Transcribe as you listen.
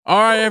All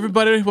right,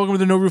 everybody. Welcome to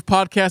the No Roof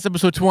Podcast,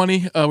 episode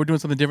 20. We're doing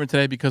something different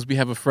today because we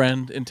have a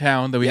friend in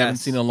town that we haven't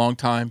seen in a long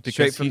time. Because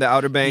Straight from the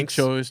Outer Banks.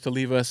 He chose to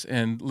leave us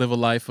and live a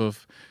life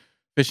of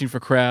fishing for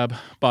crab,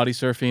 body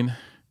surfing,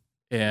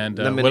 and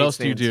what else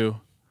do you do?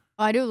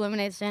 Oh, I do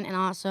lemonade stand, and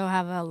I also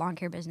have a lawn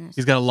care business.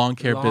 He's got a lawn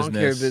care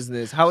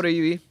business. How old are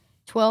you, E?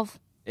 12.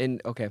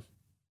 Okay,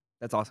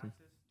 that's awesome.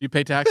 You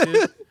pay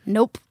taxes?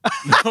 Nope.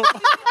 Nope.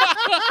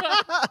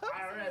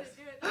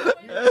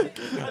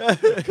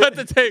 Cut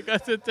the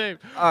tape.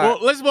 All Well,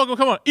 let's welcome.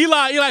 Come on,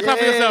 Eli. Clap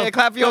for yourself. Yeah,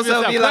 clap for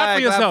yourself, Eli.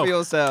 Clap for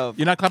yourself.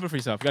 You're not clapping for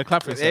yourself. You gotta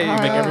clap for yourself. There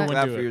you Make go. everyone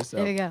Clap do for it.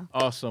 yourself. There we go.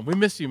 Awesome. We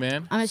miss you,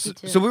 man. I miss you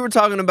too. So we were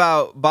talking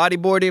about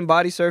bodyboarding,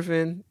 body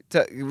surfing.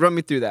 Run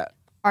me through that.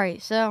 All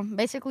right, so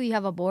basically you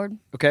have a board,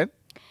 Okay.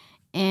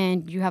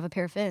 and you have a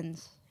pair of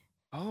fins.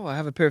 Oh, I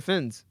have a pair of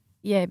fins.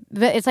 Yeah,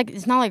 but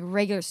it's not like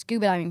regular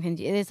scuba diving fins.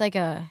 It's like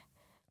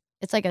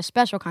a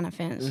special kind of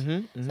fins.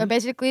 So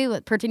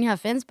basically, pretend you have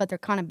fins, but they're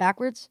kind of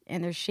backwards,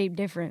 and they're shaped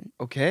different.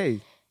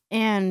 Okay.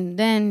 And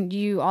then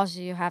you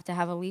also have to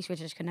have a leash, which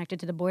is connected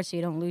to the board, so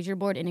you don't lose your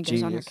board, and it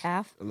goes on your Genius.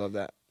 calf. I love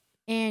that.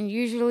 And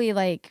usually,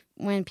 like,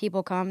 when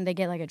people come, they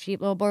get, like, a cheap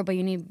little board, but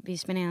you need to be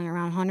spending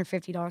around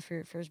 $150 for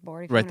your first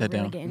board if you Write want that to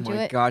really down. get Oh into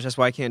my it. gosh, that's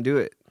why I can't do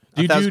it.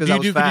 Could you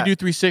do fat.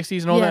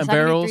 360s and all that Yes, in I can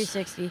do barrels?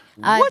 360.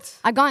 What?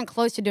 I gotten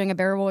close to doing a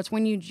barrel roll. It's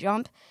when you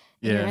jump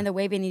and you're Yeah. in the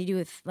wave and you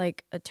do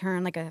like a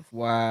turn, like a...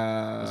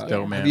 Wow. That's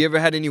dope, man. Have you ever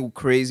had any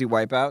crazy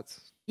wipeouts?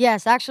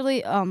 Yes,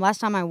 actually,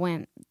 last time I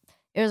went,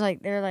 it was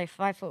like, they were like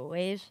 5-foot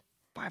waves.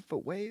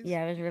 5-foot waves?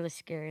 Yeah, it was really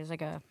scary. It was like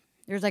there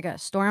was like a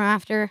storm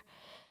after,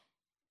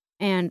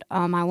 and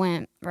I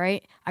went,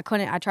 right? I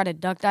tried to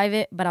duck dive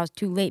it, but I was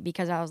too late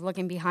because I was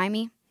looking behind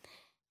me,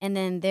 and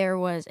then there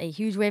was a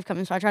huge wave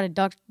coming, so I tried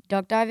to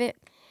duck dive it,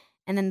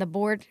 and then the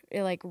board,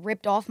 it like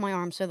ripped off my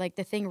arm, so like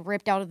the thing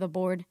ripped out of the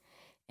board,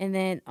 and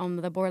then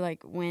the board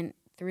like went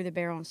through the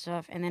barrel and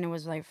stuff, and then it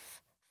was like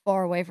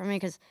far away from me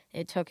because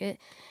it took it.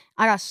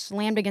 I got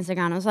slammed against the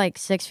ground. It was like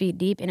 6 feet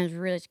deep, and it was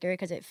really scary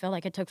because it felt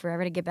like it took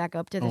forever to get back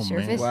up to the Oh, man.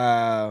 surface.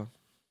 Wow.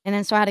 And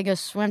then so I had to go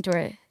swim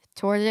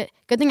towards it.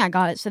 Good thing I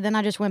got it. So then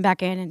I just went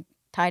back in and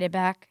tied it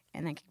back,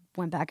 and then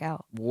went back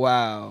out.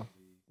 Wow.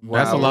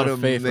 That's a lot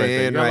of faith right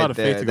there. You got a lot of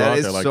faith to go out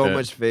That there is like so that.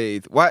 much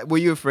faith. Why were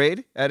you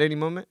afraid at any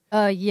moment?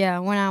 Yeah,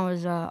 when I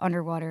was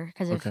underwater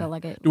because it Okay. felt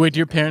like it. Wait, do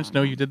your parents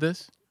know you did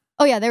this?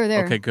 Oh yeah, they were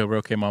there. Okay, good. We're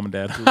okay, mom and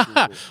dad. Cool.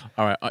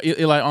 All right.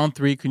 Eli, on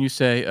 3, can you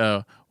say,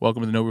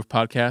 welcome to the No Roof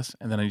Podcast?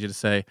 And then I need you to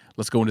say,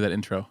 let's go into that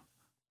intro. Are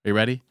you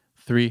ready?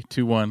 3,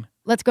 2, 1.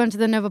 Let's go into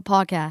the Nova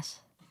podcast.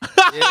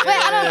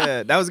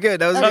 Yeah, that was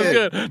good. That was Sounds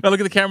good. good. Now look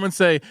at the camera and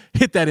say,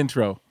 hit that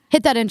intro.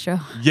 Hit that intro.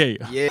 Yeah.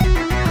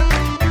 Yeah.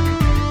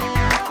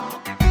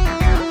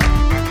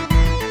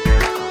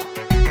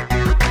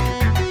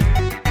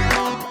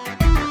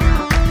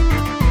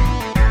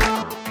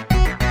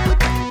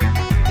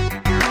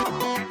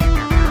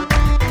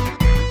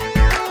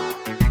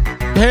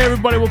 Hey,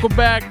 everybody. Welcome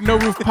back. No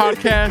Roof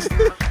Podcast.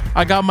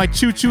 I got my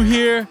choo-choo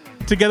here.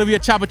 Together we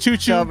have Chapa Choo-Choo.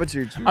 Chapa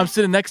Choo-Choo. I'm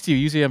sitting next to you.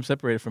 Usually I'm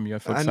separated from you. I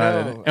feel I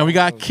excited. know. And we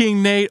got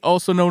King Nate,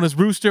 also known as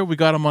Rooster. We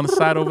got him on the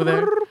side over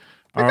there.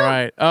 All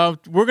right.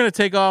 We're going to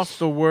take off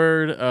the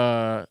word,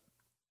 we're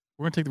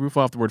going to take the roof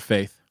off the word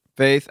faith.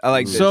 Faith, I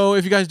like this. So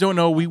if you guys don't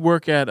know, we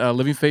work at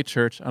Living Faith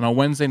Church. And on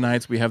Wednesday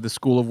nights, we have the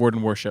School of Word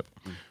and Worship,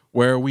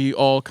 where we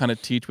all kind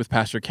of teach with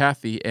Pastor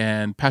Kathy.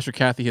 And Pastor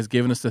Kathy has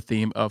given us the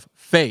theme of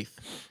faith,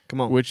 Come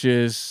on. which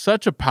is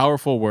such a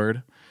powerful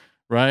word,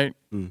 right?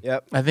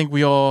 Yep. I think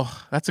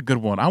that's a good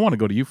one. I want to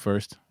go to you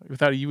first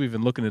without you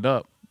even looking it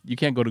up. You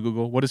can't go to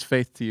Google. What is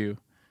faith to you?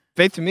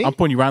 Faith to me? I'm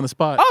putting you right on the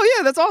spot. Oh,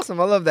 yeah, that's awesome.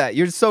 I love that.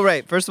 You're so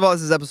right. First of all,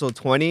 this is episode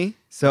 20.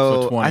 So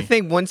Episode 20. I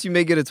think once you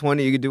make it a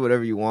 20, you can do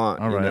whatever you want.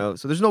 All right. You know?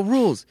 So there's no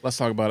rules. Let's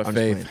talk about it. I'm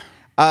just Faith.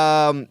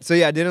 playing. So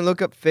yeah, I didn't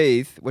look up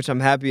faith, which I'm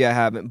happy I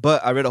haven't,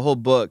 but I read a whole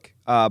book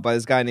by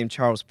this guy named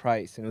Charles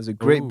Price, and it was a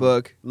great Ooh.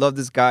 book. Love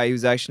this guy. He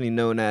was actually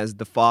known as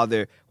the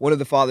father, one of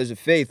the fathers of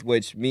faith,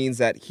 which means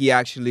that he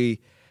actually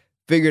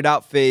figured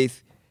out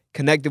faith,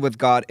 connected with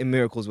God, and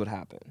miracles would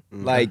happen.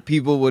 Like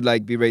people would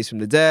like be raised from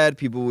the dead,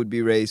 people would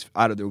be raised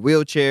out of their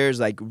wheelchairs,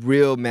 like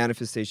real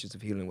manifestations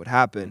of healing would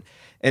happen.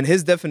 And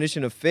his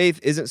definition of faith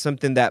isn't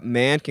something that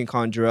man can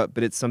conjure up,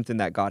 but it's something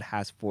that God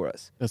has for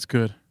us. That's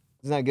good.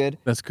 Isn't that good?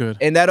 That's good.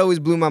 And that always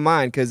blew my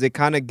mind because it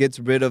kind of gets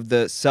rid of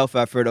the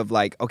self-effort of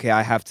like, okay,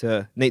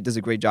 Nate does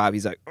a great job.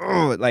 He's like,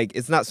 oh, like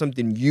it's not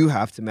something you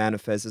have to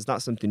manifest. It's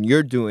not something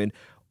you're doing.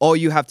 All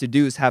you have to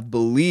do is have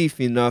belief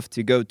enough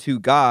to go to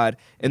God,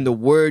 and the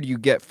word you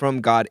get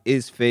from God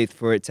is faith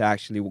for it to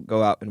actually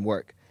go out and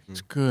work. It's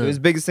So good. his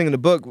biggest thing in the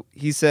book,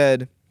 he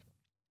said,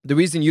 the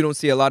reason you don't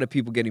see a lot of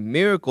people getting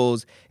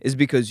miracles is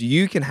because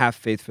you can have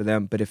faith for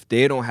them, but if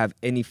they don't have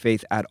any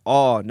faith at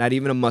all, not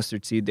even a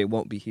mustard seed, they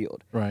won't be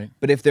healed. Right.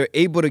 But if they're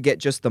able to get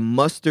just the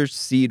mustard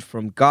seed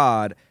from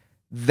God,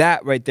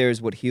 that right there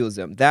is what heals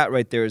them. That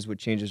right there is what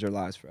changes their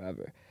lives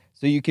forever.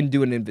 So you can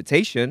do an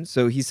invitation.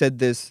 So he said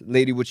this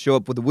lady would show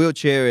up with a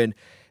wheelchair, and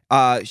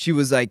she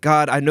was like,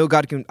 God, I know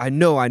God can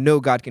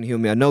heal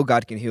me. I know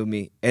God can heal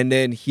me. And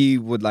then he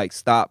would like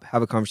stop,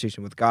 have a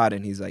conversation with God,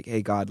 and he's like,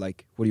 hey God,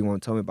 like, what do you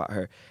want to tell me about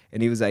her?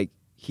 And he was like,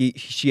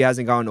 she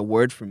hasn't gotten a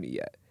word from me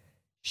yet.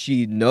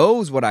 She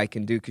knows what I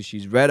can do because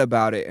she's read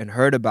about it and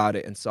heard about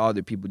it and saw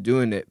other people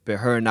doing it, but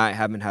her and I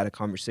haven't had a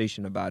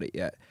conversation about it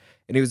yet.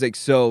 And he was like,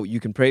 so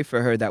you can pray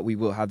for her that we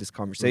will have this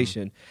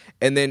conversation.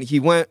 And then he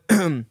went,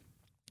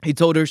 he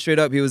told her straight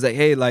up, he was like,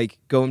 hey, like,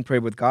 go and pray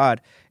with God.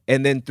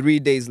 And then 3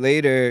 days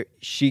later,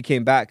 she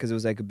came back because it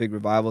was like a big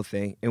revival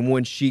thing. And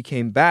when she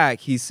came back,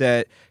 she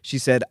said,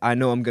 I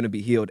know I'm going to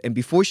be healed. And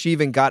before she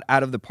even got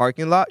out of the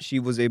parking lot, she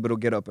was able to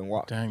get up and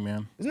walk. Dang,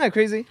 man. Isn't that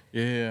crazy?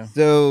 Yeah.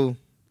 So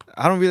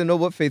I don't really know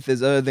what faith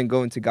is other than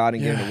going to God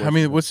and getting the word. I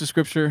mean, what's the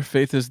scripture?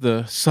 Faith is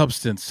the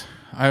substance.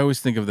 I always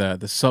think of that,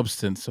 the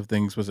substance of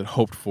things was it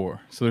hoped for.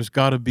 So there's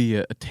got to be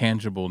a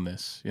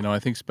tangibleness. You know, I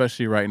think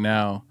especially right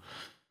now,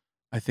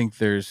 I think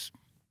there's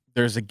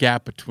a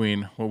gap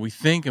between what we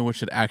think and what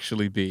should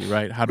actually be,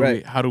 right? How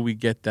do we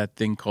get that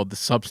thing called the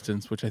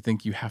substance, which I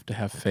think you have to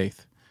have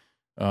faith.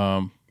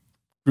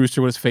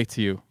 Brewster, what is faith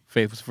to you?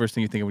 Faith, what's the first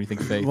thing you think of when you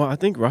think faith? Well, I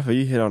think, Rafa,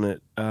 you hit on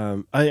it.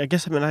 I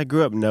guess, I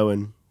grew up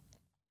knowing,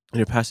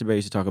 Pastor Barry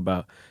used to talk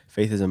about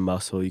faith is a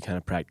muscle, you kind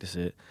of practice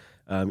it.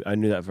 I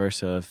knew that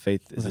verse of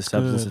faith is the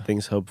substance of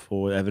things hoped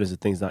for, evidence of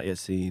things not yet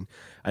seen.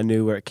 I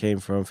knew where it came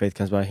from. Faith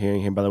comes by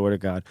hearing by the word of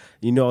God.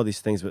 You know all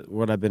these things, but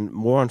what I've been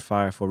more on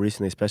fire for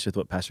recently, especially with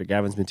what Pastor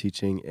Gavin's been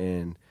teaching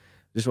and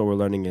just what we're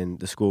learning in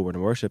the School of Word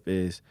and Worship,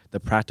 is the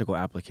practical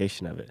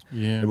application of it.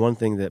 Yeah. And one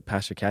thing that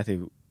Pastor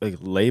Kathy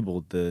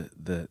labeled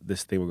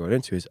this thing we're going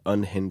into is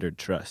unhindered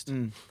trust.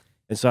 And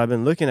so I've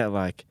been looking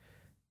at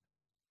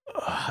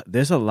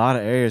there's a lot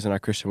of areas in our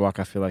Christian walk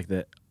I feel like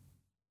that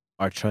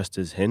our trust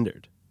is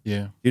hindered.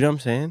 Yeah. You know what I'm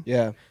saying?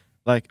 Yeah.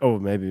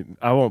 Maybe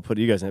I won't put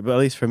you guys in it, but at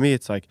least for me,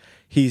 it's like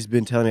he's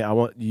been telling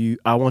me,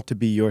 I want to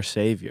be your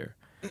savior.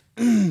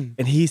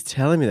 And he's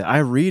telling me that. I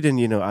read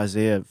in,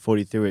 Isaiah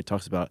 43, where it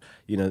talks about,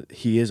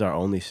 he is our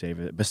only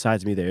savior.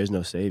 Besides me, there is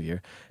no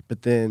savior.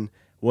 But then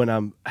when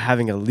I'm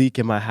having a leak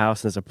in my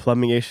house and there's a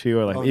plumbing issue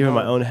or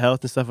my own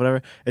health and stuff,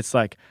 whatever, it's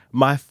like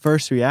my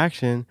first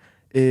reaction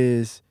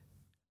is,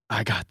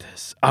 I got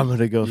this. I'm going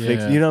to go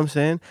fix it. You know what I'm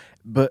saying?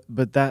 But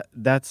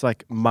that's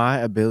like my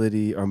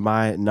ability or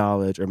my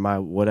knowledge or my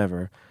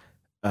whatever.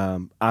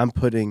 I'm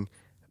putting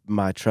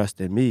my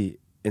trust in me,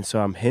 and so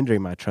I'm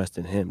hindering my trust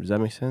in him. Does that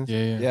make sense?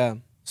 Yeah.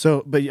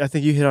 So, but I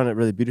think you hit on it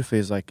really beautifully.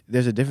 Is like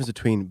there's a difference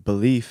between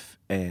belief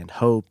and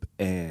hope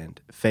and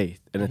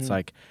faith, and it's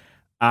like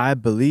I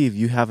believe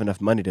you have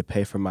enough money to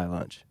pay for my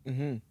lunch.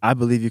 I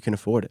believe you can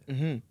afford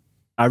it.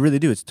 I really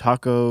do. It's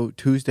Taco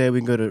Tuesday. We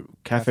can go to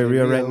Cafe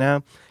Rio right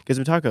now, get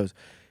some tacos.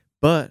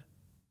 But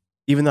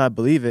even though I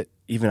believe it,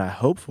 even I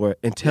hope for it,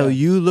 until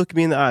you look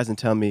me in the eyes and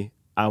tell me,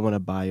 I want to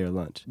buy your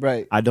lunch.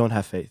 Right. I don't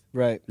have faith.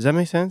 Right. Does that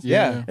make sense?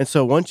 Yeah. And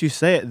so once you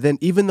say it, then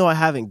even though I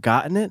haven't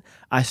gotten it,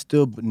 I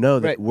still know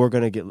that you're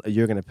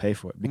going to pay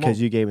for it because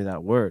you gave me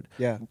that word.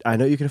 Yeah. I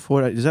know you can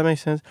afford it. Does that make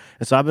sense?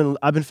 And so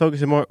I've been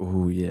focusing more.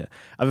 I've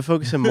been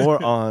focusing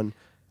more on.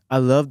 I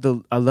love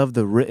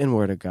the written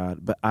word of God,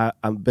 but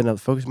I've been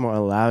focused more on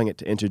allowing it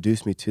to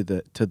introduce me to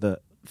the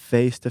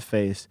face to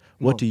face.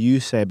 What do you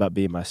say about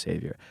being my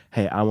savior?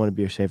 Hey, I want to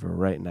be your savior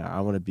right now.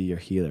 I want to be your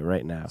healer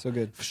right now. So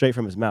good. Straight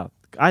from his mouth.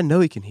 I know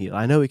he can heal.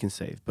 I know he can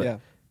save.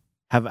 But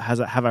have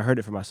I heard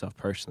it for myself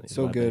personally?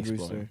 So good,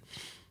 Rooster.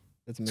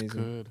 That's amazing. That's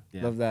good.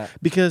 Yeah. Love that.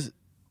 Because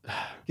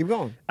keep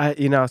going. I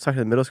was talking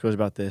to the middle schoolers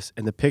about this,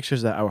 and the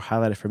pictures that were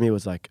highlighted for me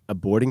was like a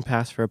boarding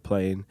pass for a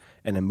plane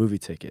and a movie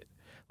ticket.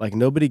 Like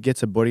nobody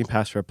gets a boarding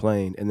pass for a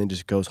plane and then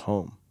just goes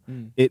home.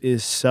 It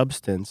is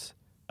substance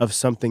of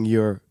something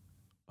you're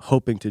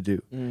hoping to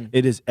do.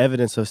 It is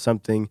evidence of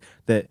something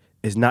that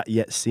is not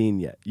yet seen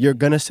yet. You're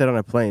going to sit on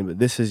a plane, but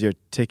this is your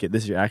ticket,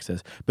 this is your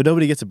access. But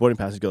nobody gets a boarding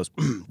pass and goes,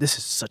 this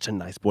is such a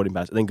nice boarding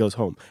pass, and then goes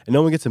home. And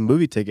no one gets a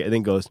movie ticket and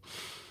then goes,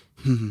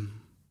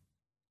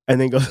 and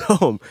then goes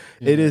home.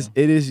 Yeah. It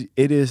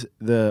is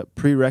the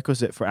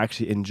prerequisite for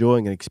actually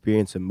enjoying and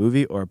experiencing a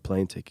movie or a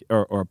plane ticket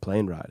or a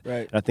plane ride.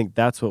 Right. And I think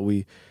that's what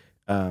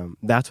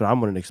that's what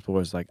I'm wanting to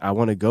explore is like, I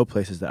want to go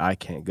places that I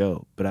can't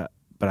go, but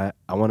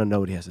I want to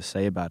know what he has to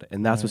say about it.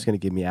 And that's what's going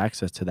to give me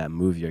access to that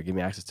movie or give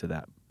me access to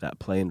that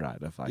plane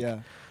ride. Of like,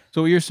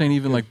 So what you're saying,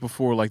 even like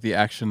before, like the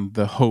action,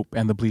 the hope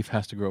and the belief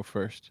has to grow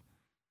first.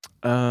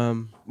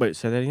 Wait,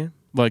 say that again?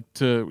 Like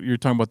you're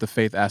talking about the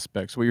faith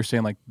aspects. What you're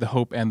saying, like the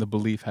hope and the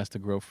belief has to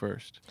grow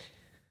first.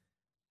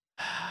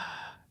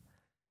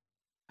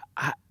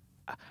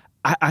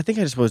 I think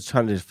I just was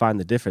trying to define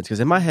the difference because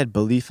in my head,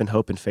 belief and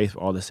hope and faith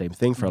were all the same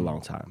thing for a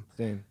long time.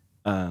 Same.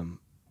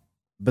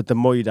 But the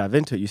more you dive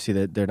into it, you see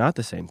that they're not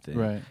the same thing.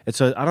 Right. And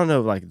so I don't know,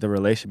 like the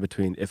relation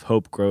between if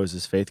hope grows,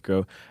 does faith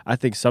grow? I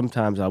think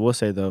sometimes I will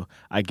say though,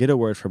 I get a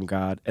word from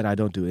God and I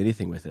don't do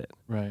anything with it.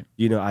 Right.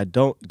 I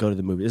don't go to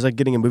the movie. It's like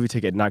getting a movie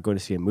ticket and not going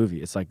to see a movie.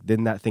 It's like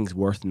then that thing's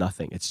worth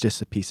nothing. It's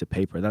just a piece of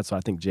paper. That's why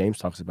I think James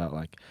talks about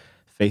like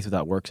faith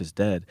without works is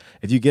dead.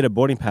 If you get a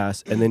boarding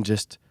pass and then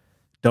just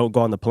don't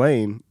go on the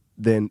plane,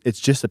 then it's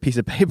just a piece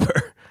of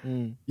paper.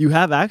 you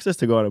have access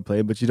to go on a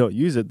plane, but you don't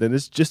use it, then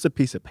it's just a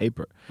piece of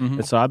paper. Mhm.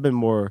 And so I've been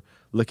more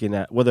looking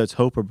at whether it's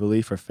hope or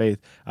belief or faith.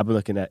 I've been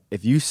looking at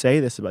if you say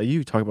this about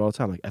you talk about all the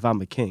time, like if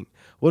I'm a king,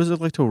 what does it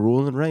look like to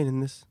rule and reign in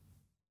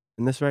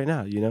this right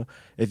now? You know,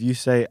 if you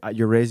say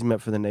you're raising me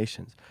up for the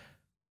nations,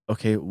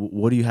 okay,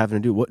 what are you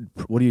having to do?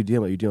 What are you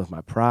dealing with? Are you dealing with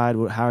my pride?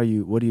 What are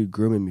you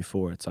grooming me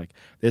for? It's like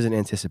there's an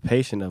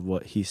anticipation of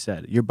what he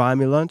said. You're buying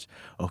me lunch?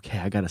 Okay,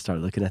 I got to start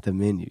looking at the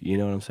menu. You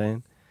know what I'm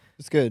saying?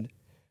 It's good.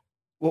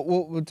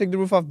 We'll take the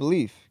roof off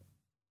belief.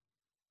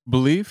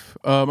 Belief.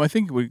 I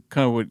think we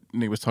kind of what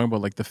Nate was talking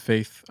about, like the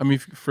faith. I mean,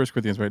 First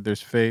Corinthians, right?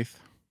 There's faith,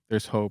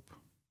 there's hope,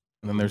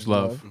 and then there's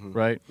love,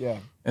 right? Yeah.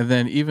 And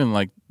then even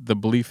like the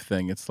belief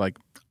thing, it's like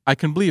I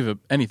can believe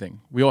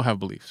anything. We all have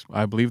beliefs.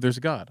 I believe there's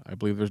a God. I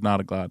believe there's not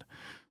a God.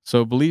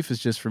 So belief is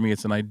just, for me,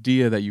 it's an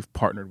idea that you've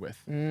partnered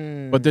with,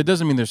 but that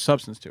doesn't mean there's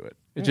substance to it.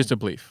 It's just a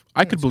belief.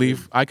 I could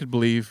believe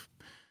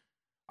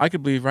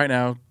right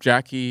now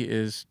Jackie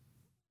is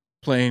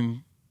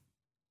playing.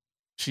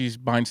 She's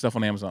buying stuff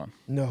on Amazon.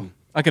 No.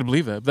 I could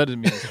believe that. But that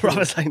doesn't mean it's true.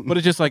 But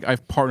it's just like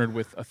I've partnered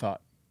with a thought.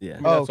 Yeah. I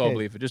mean, that's all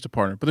belief. It's just a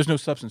partner. But there's no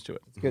substance to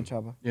it. It's good,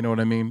 Chaba. You know what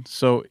I mean?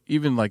 So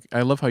even like,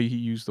 I love how you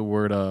used the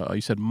word,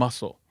 you said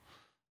muscle.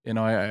 You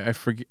know, I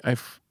forget,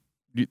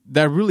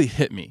 that really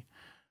hit me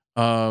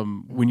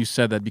when you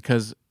said that,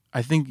 because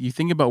I think you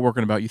think about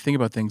working about, you think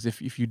about things,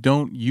 if you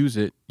don't use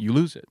it, you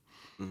lose it.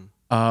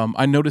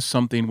 I noticed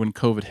something when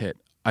COVID hit.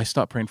 I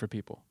stopped praying for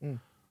people.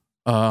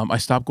 I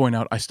stopped going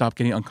out. I stopped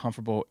getting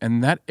uncomfortable.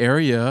 And that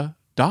area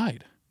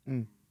died.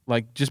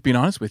 Like, just being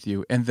honest with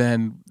you. And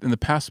then in the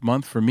past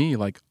month for me,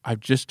 like, I've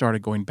just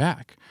started going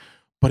back.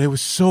 But it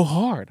was so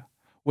hard.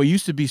 What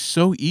used to be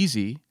so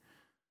easy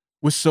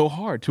was so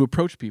hard to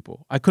approach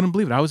people. I couldn't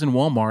believe it. I was in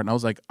Walmart and I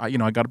was like, I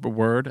got up a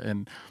word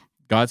and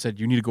God said,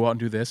 you need to go out and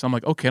do this. I'm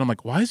like, okay. And I'm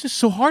like, why is this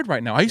so hard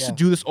right now? I used to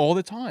do this all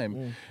the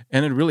time.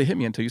 And it really hit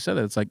me until you said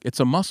that. It's like,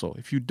 it's a muscle.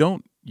 If you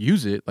don't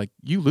use it, like,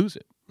 you lose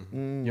it. You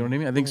know what I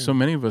mean? I think so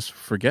many of us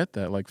forget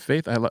that. Like,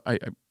 faith,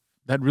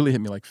 that really hit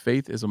me. Like,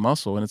 faith is a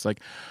muscle. And it's like,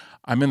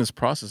 I'm in this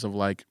process of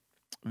like,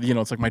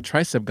 it's like my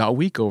tricep got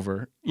weak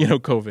over,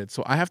 COVID.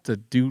 So I have to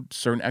do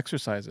certain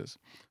exercises.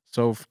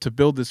 So to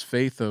build this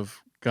faith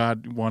of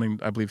God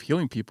wanting, I believe,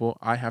 healing people,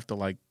 I have to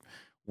like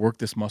work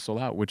this muscle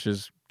out, which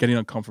is getting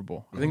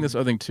uncomfortable. I think this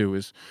other thing too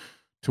is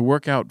to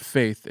work out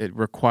faith. It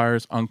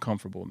requires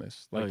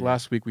uncomfortableness. Like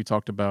last week we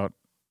talked about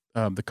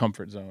the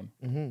comfort zone,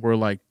 where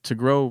like to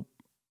grow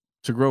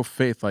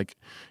faith, like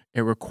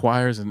it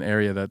requires an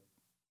area that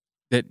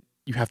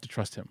you have to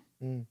trust Him.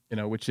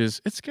 Which is,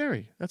 it's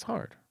scary. That's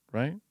hard,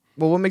 right?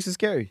 Well, what makes it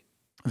scary?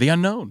 The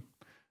unknown.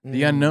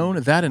 The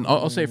unknown, that, and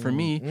I'll say for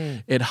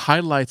me, it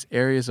highlights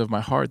areas of my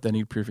heart that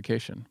need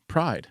purification.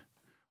 Pride,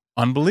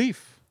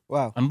 unbelief.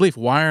 Wow. Unbelief.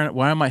 Why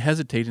am I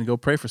hesitating to go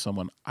pray for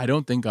someone? I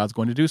don't think God's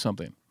going to do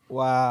something.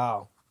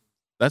 Wow.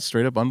 That's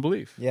straight up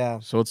unbelief. Yeah.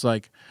 So it's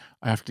like,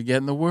 I have to get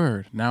in the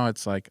Word. Now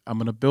it's like, I'm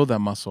going to build that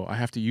muscle. I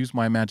have to use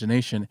my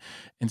imagination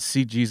and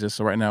see Jesus.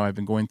 So right now I've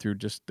been going through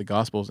just the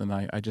Gospels, and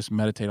I just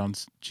meditate on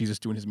Jesus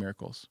doing His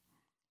miracles.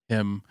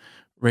 Him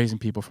raising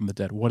people from the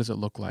dead. What does it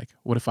look like?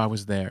 What if I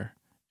was there?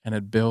 And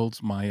it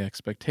builds my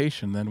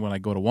expectation. Then when I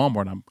go to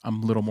Walmart,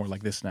 I'm a little more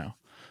like this now.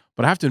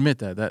 But I have to admit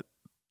that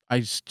I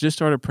just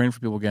started praying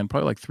for people again,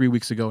 probably like 3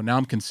 weeks ago. Now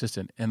I'm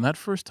consistent. And that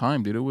first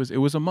time, dude, it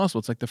was a muscle.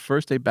 It's like the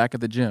first day back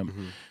at the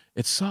gym.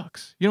 It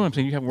sucks. You know what I'm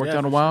saying? You haven't worked out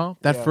in a while.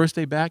 That first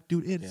day back,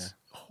 dude, it's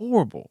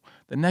horrible.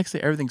 The next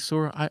day, everything's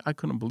sore. I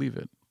couldn't believe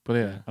it. But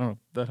yeah, I don't know.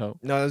 That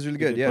helped. No, that was really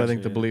good. Yeah. But I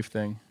think the belief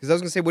thing. Because I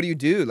was gonna say, what do you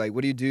do? Like,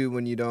 what do you do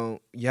when you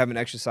haven't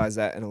exercised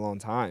that in a long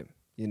time?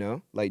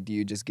 Like, do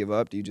you just give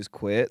up? Do you just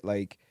quit?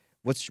 Like,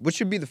 what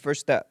should be the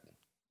first step?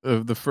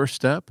 The first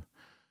step.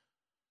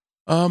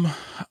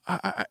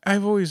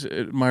 I've always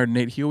admired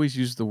Nate. He always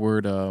used the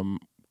word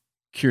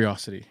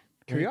curiosity.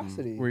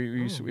 Curiosity. Where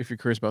if you're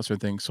curious about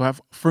certain things. So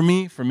for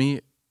me,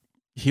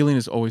 healing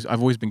is I've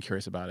always been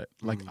curious about it.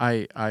 Like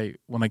I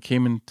when I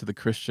came into the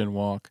Christian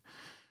walk,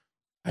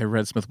 I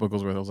read Smith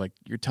Wigglesworth. I was like,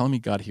 you're telling me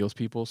God heals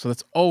people? So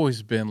that's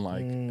always been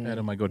like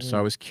out my go-to. So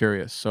I was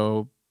curious.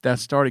 So that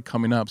started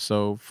coming up.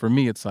 So for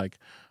me, it's like,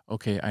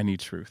 okay, I need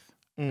truth.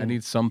 I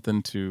need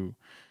something to,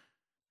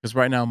 because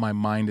right now my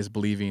mind is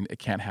believing it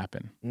can't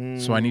happen.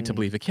 So I need to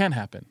believe it can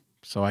happen.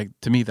 So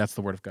to me, that's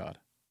the Word of God.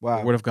 Wow.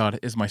 The Word of God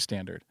is my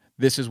standard.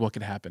 This is what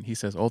can happen. He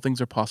says all things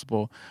are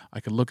possible.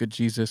 I could look at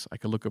Jesus. I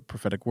could look at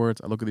prophetic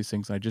words. I look at these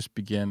things and I just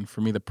begin.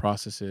 For me, the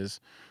process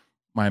is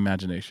my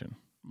imagination,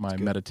 my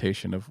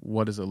meditation of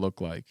what does it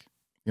look like?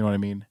 You know what I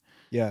mean?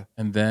 Yeah.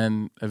 And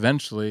then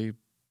eventually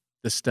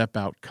the step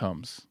out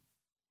comes.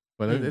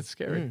 But it's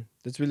scary.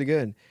 That's really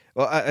good.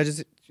 Well, I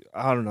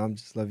don't know. I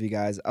just love you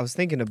guys. I was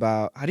thinking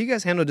about, how do you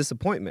guys handle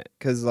disappointment?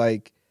 Because,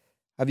 like,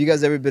 have you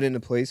guys ever been in a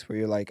place where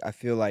you're like, I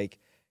feel like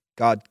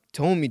God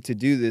told me to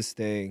do this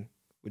thing,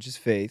 which is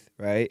faith,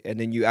 right? And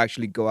then you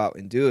actually go out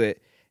and do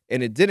it,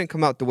 and it didn't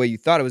come out the way you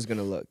thought it was going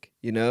to look,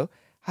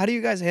 How do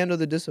you guys handle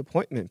the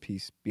disappointment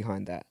piece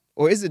behind that?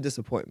 Or is it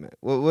disappointment?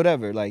 Well,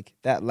 whatever, like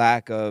that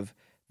lack of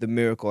the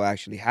miracle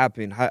actually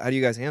happened. How do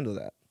you guys handle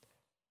that?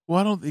 Well,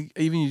 I don't think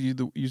even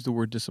use the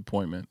word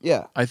disappointment.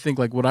 Yeah. I think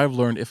like what I've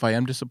learned, if I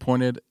am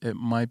disappointed, it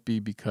might be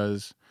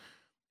because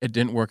it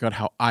didn't work out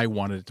how I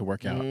wanted it to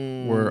work out.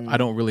 Where I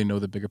don't really know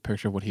the bigger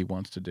picture of what he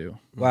wants to do.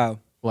 Wow.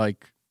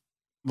 Like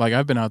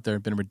I've been out there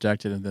and been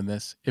rejected, and then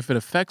this. If it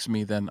affects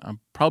me, then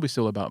I'm probably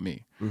still about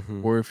me.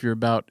 Mm-hmm. Or if you're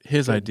about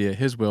his idea,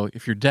 his will,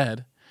 if you're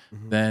dead,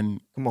 then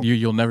Come on.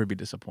 you'll never be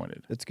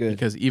disappointed. That's good.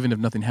 Because even if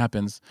nothing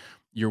happens,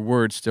 your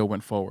word still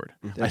went forward.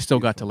 I That's still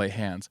got to beautiful.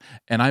 lay hands,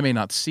 and I may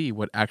not see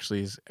what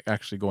actually is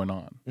going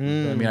on. I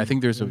mean, I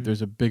think there's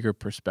a bigger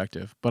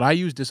perspective. But I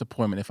use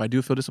disappointment. If I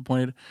do feel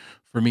disappointed,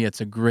 for me,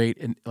 it's a great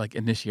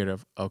initiator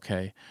of,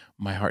 okay,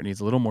 my heart needs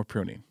a little more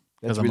pruning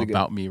because That's I'm really good.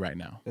 about me right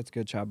now. That's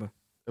good, Chaba.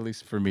 At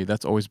least for me,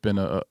 that's always been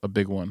a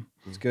big one.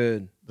 It's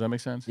good. Does that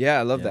make sense? Yeah,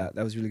 I love Yeah. that.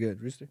 That was really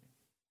good. Rooster?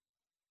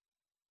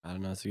 I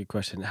don't know. It's a good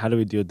question. How do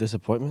we deal with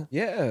disappointment?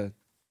 Yeah.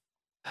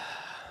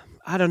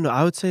 I don't know.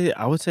 I would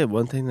say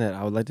one thing that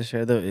I would like to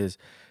share though is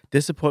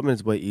disappointment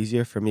is way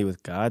easier for me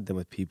with God than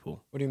with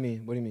people. What do you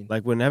mean? What do you mean?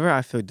 Like whenever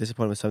I feel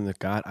disappointed with something with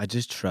God, I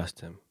just trust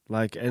Him.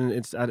 Like, and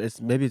it's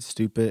maybe it's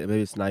stupid,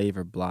 maybe it's naive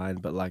or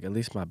blind, but like at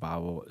least my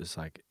Bible is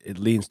like it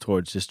leans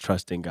towards just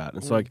trusting God.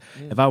 And so like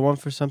if I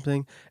want for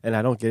something and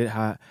I don't get it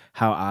how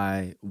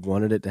I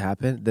wanted it to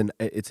happen, then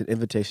it's an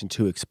invitation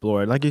to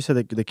explore. And like you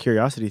said, the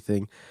curiosity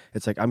thing,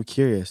 it's like I'm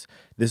curious.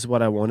 This is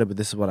what I wanted, but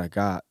this is what I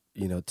got.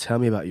 You know, tell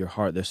me about your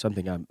heart. There's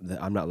something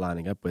that I'm not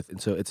lining up with,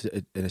 and so it's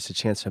a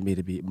chance for me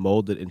to be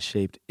molded and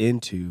shaped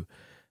into,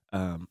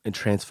 and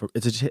transfer.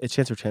 It's a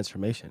chance for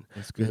transformation.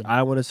 That's Because good.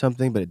 I wanted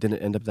something, but it didn't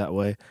end up that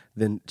way.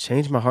 Then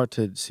change my heart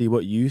to see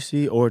what you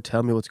see, or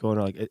tell me what's going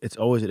on. Like it's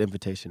always an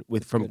invitation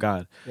from good.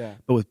 God. Yeah.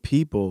 But with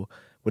people,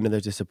 when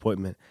there's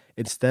disappointment,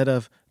 instead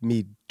of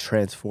me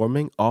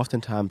transforming,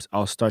 oftentimes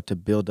I'll start to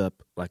build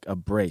up like a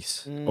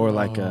brace or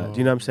like do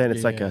you know what I'm saying?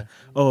 It's like Yeah.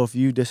 if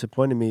you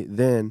disappointed me,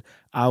 then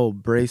I will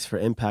brace for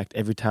impact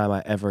every time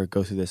I ever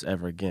go through this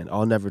ever again.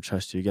 I'll never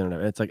trust you again.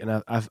 And it's like,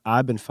 and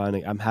I've been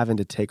finding I'm having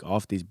to take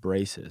off these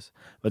braces,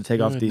 but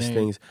take off Good these name.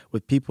 things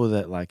with people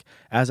that like,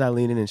 as I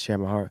lean in and share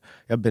my heart,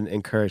 I've been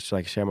encouraged to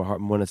like share my heart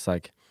more. When it's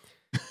like,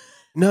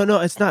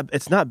 no, it's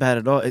not bad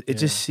at all. It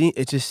just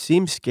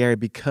seems scary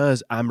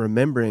because I'm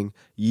remembering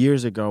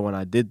years ago when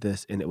I did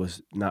this and it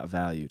was not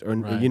valued, or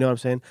Right. you know what I'm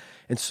saying.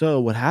 And so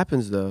what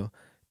happens though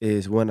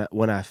is when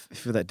I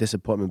feel that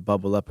disappointment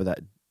bubble up, or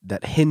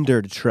that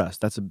hindered trust.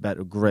 That's a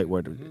great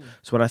word.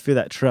 So when I feel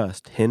that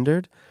trust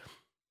hindered,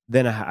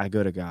 then I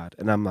go to God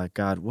and I'm like,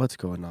 God, what's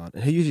going on?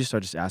 And He usually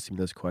starts just asking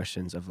me those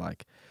questions of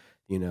like,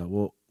 you know,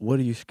 well, what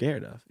are you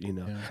scared of? You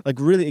know, Yeah. like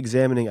really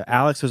examining.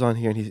 Alex was on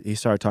here and he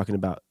started talking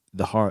about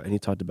the heart, and he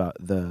talked about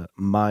the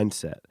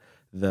mindset,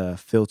 the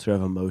filter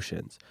of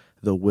emotions,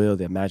 the will,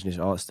 the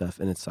imagination, all that stuff.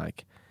 And it's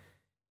like,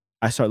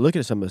 I start looking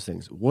at some of those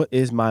things. What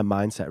is my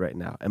mindset right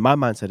now? And my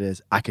mindset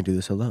is, I can do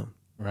this alone.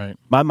 Right.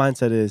 My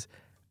mindset is,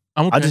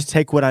 I'm okay. I'll just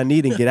take what I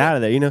need and get out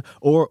of there, you know?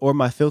 Or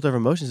my filter of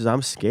emotions is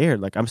I'm scared.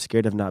 Like I'm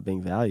scared of not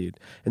being valued.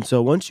 And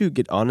so once you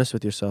get honest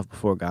with yourself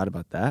before God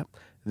about that,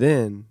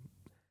 then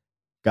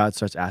God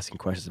starts asking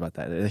questions about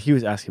that. And He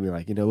was asking me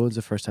like, you know, when was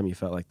the first time you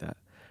felt like that?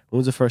 When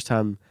was the first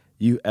time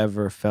you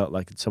ever felt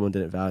like someone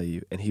didn't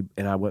value you?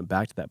 And I went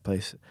back to that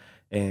place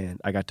and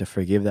I got to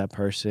forgive that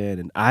person.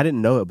 And I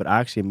didn't know it, but I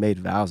actually made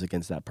vows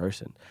against that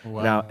person.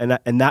 Wow. Now,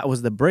 and that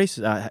was the brace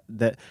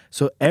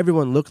so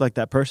everyone looked like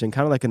that person,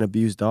 kind of like an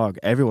abused dog.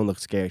 Everyone looked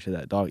scared to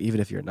that dog,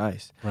 even if you're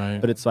nice. Right.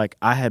 But it's like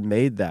I had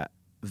made that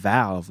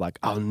vow of like,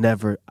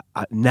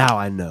 now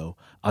I know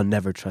I'll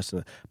never trust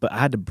them. But I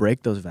had to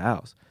break those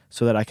vows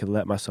so that I could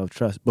let myself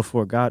trust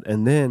before God.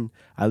 And then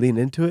I leaned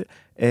into it,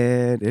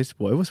 and it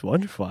was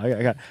wonderful.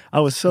 I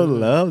was so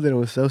loved, and it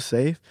was so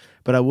safe.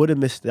 But I would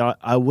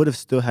have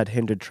still had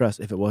hindered trust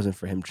if it wasn't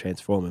for Him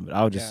transforming. But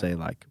I would just say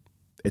like,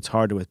 it's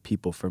harder with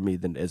people for me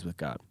than it is with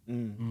God.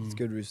 It's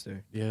good,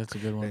 Rooster. Yeah, that's a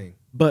good one. Dang.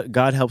 But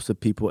God helps with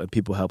people, and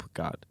people help with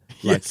God. Like,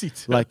 Yes, He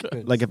does.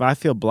 like if I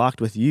feel blocked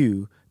with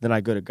you, then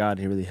I go to God, and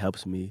He really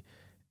helps me.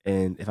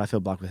 And if I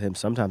feel blocked with Him,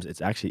 sometimes it's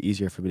actually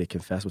easier for me to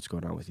confess what's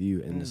going on with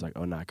you, and it's like,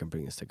 oh no, I can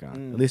bring this to God.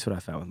 At least what I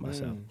found with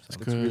myself. So.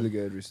 That's really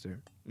good, Rooster.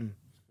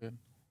 Good.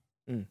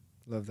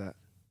 Love that.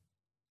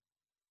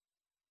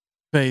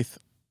 Faith.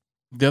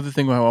 The other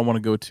thing I want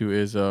to go to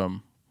is I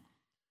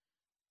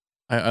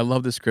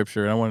love this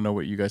scripture, and I want to know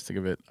what you guys think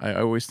of it. I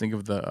always think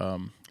of the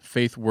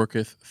faith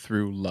worketh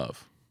through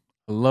love.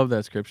 I love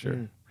that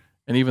scripture.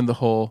 And even the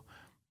whole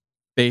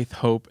faith,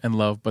 hope, and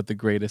love, but the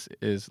greatest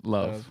is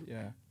love.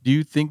 Yeah. Do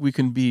you think we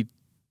can be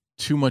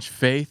too much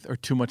faith or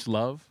too much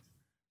love?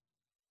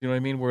 You know what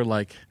I mean? We're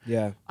like,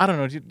 Yeah. I don't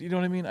know. Do you know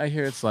what I mean? I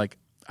hear it's like,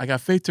 I got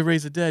faith to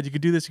raise the dead. You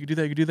could do this, you could do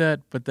that, you could do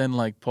that. But then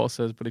like Paul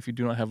says, but if you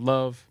do not have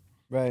love,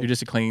 Right. you're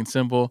just a clanging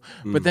cymbal.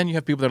 But then you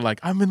have people that are like,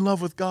 I'm in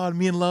love with God.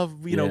 Me and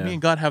love, me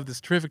and God have this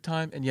terrific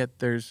time, and yet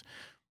there's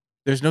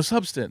no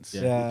substance.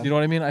 Yeah. You know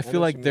what I mean? I feel know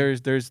what like you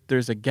mean.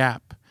 there's a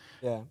gap.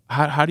 Yeah.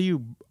 How do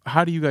you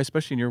guys,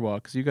 especially in your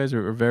walk, because you guys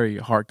are very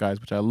heart guys,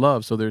 which I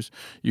love. So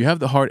you have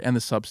the heart and the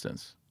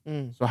substance.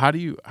 So how do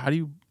you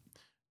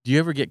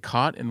ever get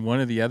caught in one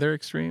or the other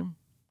extreme,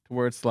 to to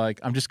where it's like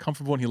I'm just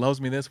comfortable and he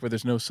loves me this, where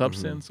there's no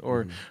substance,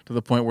 or to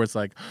the point where it's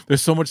like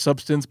there's so much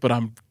substance, but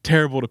I'm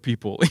terrible to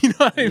people. You know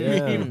what I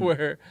mean?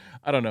 Where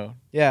I don't know.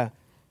 Yeah.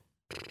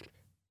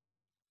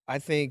 I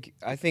think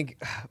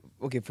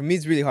okay, for me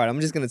it's really hard.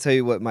 I'm just gonna tell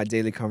you what my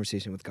daily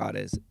conversation with God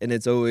is. And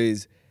it's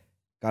always,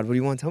 God, what do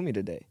you want to tell me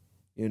today?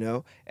 You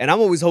know? And I'm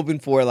always hoping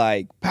for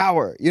like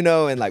power, you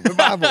know, and like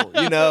revival,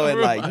 you know,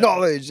 and like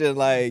knowledge and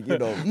like, you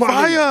know,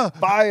 money,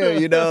 fire,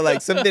 you know,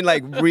 like something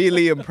like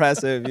really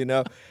impressive, you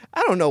know.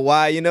 I don't know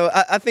why, you know.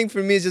 I think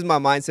for me it's just my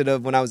mindset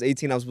of when I was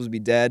 18, I was supposed to be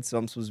dead, so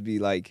I'm supposed to be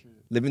like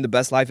living the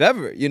best life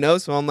ever, you know?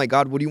 So I'm like,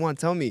 God, what do you want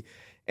to tell me?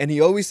 And he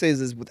always says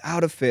this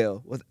without a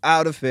fail.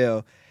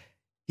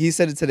 He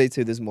said it today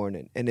too this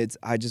morning, and it's,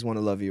 I just want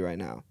to love you right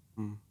now.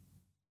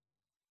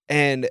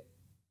 And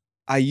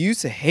I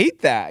used to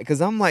hate that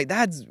because I'm like,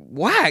 that's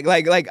whack.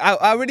 Like I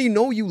already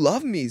know you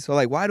love me. So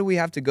like, why do we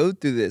have to go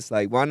through this?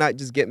 Like, why not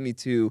just get me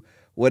to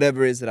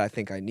whatever it is that I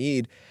think I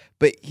need?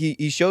 But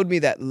he showed me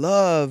that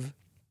love,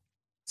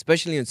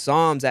 especially in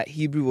Psalms, that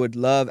Hebrew word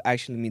love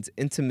actually means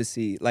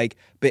intimacy, like,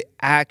 but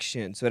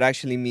action. So it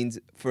actually means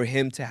for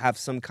him to have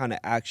some kind of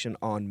action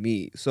on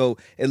me. So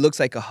it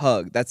looks like a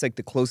hug. That's like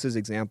the closest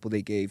example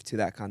they gave to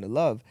that kind of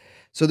love.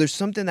 So there's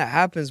something that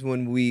happens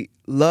when we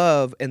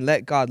love and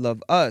let God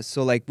love us.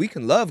 So like we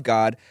can love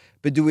God,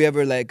 but do we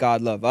ever let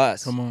God love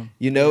us? Come on.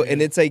 You know,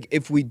 and it's like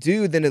if we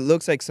do, then it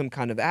looks like some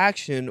kind of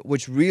action,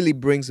 which really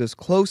brings us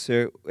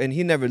closer. And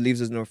he never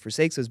leaves us nor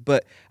forsakes us.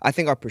 But I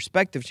think our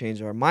perspective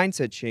changed, our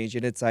mindset changed.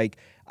 And it's like,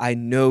 I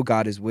know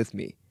God is with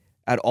me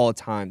at all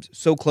times.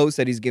 So close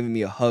that he's giving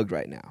me a hug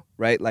right now,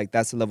 right? Like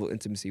that's the level of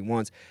intimacy he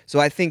wants. So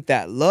I think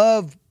that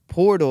love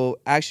portal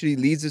actually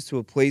leads us to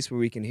a place where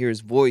we can hear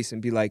his voice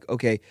and be like,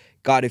 okay,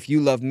 God, if you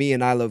love me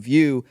and I love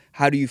you,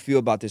 how do you feel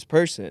about this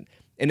person?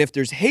 And if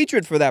there's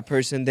hatred for that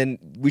person, then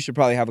we should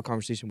probably have a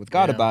conversation with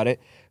God about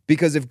it.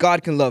 Because if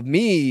God can love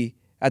me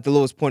at the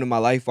lowest point of my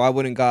life, why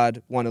wouldn't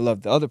God want to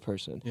love the other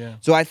person? Yeah.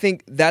 So I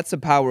think that's the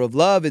power of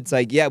love. It's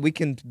like, yeah, we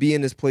can be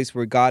in this place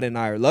where God and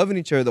I are loving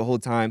each other the whole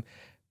time,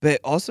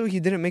 but also he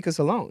didn't make us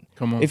alone.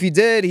 Come on. If he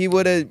did, he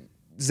would have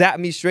zapped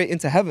me straight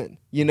into heaven,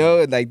 you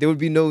know? Like there would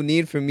be no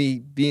need for me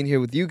being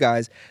here with you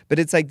guys. But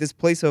it's like this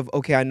place of,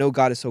 okay, I know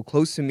God is so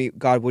close to me.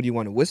 God, what do you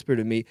want to whisper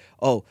to me?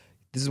 Oh,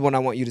 this is what I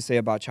want you to say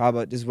about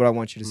Chaba. This is what I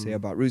want you to say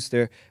about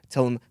Rooster.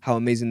 Tell them how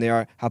amazing they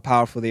are, how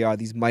powerful they are,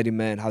 these mighty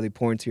men, how they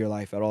pour into your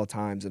life at all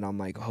times. And I'm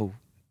like, oh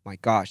my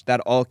gosh,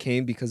 that all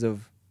came because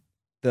of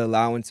the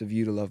allowance of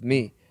you to love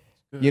me.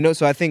 Good. You know,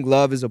 so I think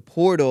love is a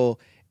portal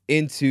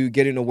into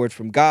getting a word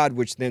from God,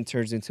 which then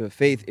turns into a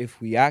faith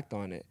if we act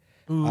on it.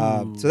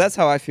 So that's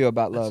how I feel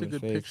about love and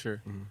faith. That's a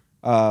good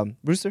picture.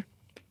 Rooster?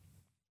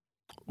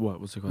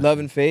 What's the question? Love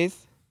and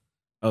faith?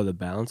 Oh, the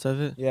balance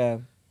of it? Yeah.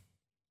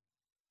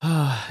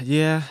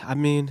 Yeah, I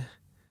mean,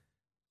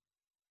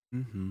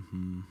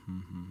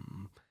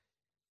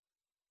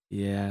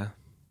 yeah.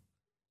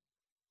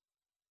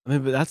 I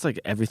mean, but that's like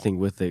everything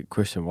with the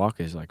Christian walk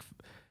is like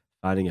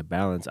finding a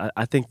balance.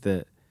 I think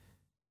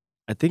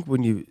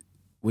when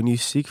you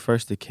seek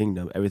first the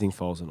kingdom, everything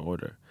falls in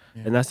order.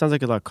 Yeah. And that sounds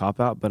like a lot of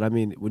cop out, but I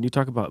mean, when you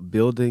talk about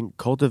building,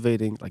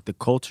 cultivating like the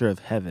culture of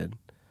heaven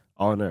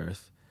on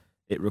earth,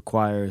 it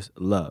requires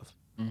love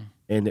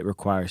and it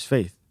requires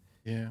faith.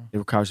 Yeah. It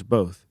requires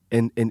both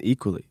and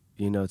equally,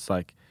 you know, it's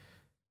like,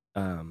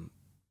 and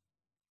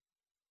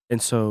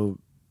so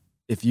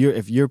if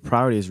your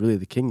priority is really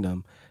the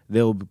kingdom,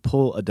 they'll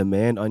pull a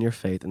demand on your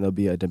faith and there'll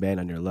be a demand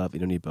on your love.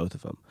 You don't need both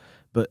of them.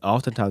 But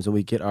oftentimes when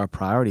we get our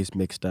priorities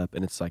mixed up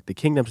and it's like the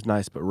kingdom's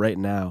nice, but right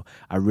now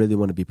I really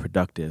want to be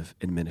productive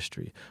in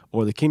ministry,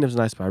 or the kingdom's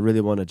nice, but I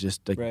really want to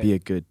just like be a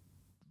good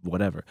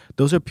whatever.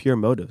 Those are pure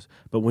motives.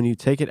 But when you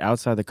take it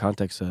outside the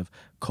context of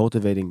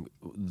cultivating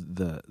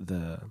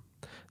the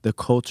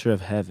culture of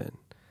heaven,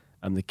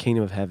 the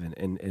kingdom of heaven,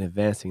 and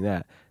advancing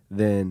that,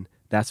 then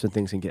that's when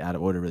things can get out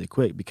of order really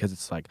quick because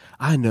it's like,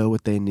 I know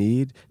what they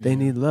need. They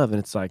need love. And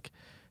it's like,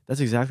 that's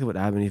exactly what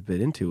Adam and Eve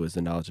bit into was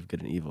the knowledge of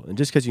good and evil. And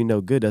just because you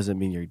know good doesn't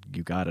mean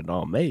you got it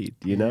all made,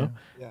 you know?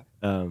 Yeah.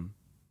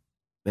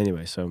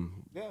 Anyway, so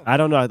I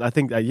don't know. I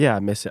think, I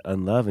miss it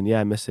in love, and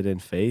I miss it in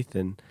faith.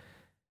 And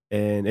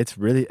it's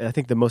really, I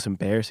think the most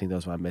embarrassing though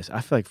is when I miss it.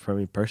 I feel like for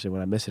me personally,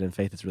 when I miss it in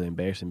faith, it's really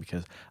embarrassing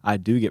because I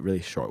do get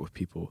really short with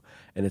people.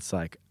 And it's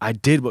like, I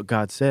did what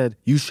God said.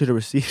 You should have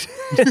received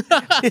it.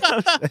 You know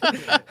what I'm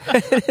saying?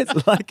 And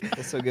it's like,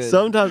 That's so good.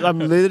 sometimes I'm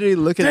literally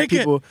looking at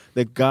people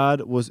that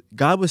God was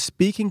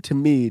speaking to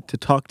me to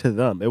talk to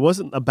them. It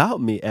wasn't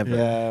about me ever.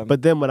 Yeah.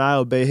 But then when I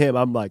obey him,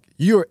 I'm like,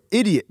 you're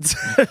idiots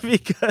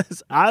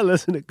because I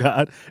listened to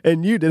God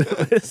and you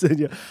didn't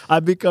listen.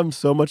 I become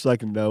so much like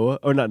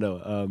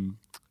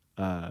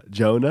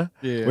Jonah,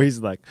 where he's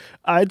like,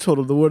 I told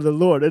him the word of the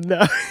Lord, and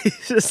now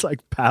he's just like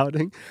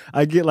pouting.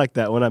 I get like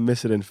that when I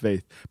miss it in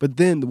faith. But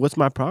then what's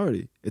my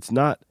priority? It's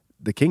not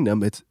the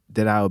kingdom, it's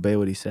did I obey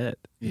what he said?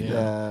 You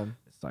know?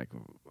 It's like,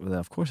 well,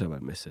 of course I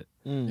might miss it.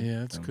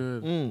 Yeah, that's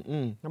good.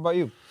 How about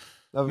you?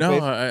 Love and No,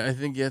 faith? I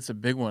think it's a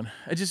big one.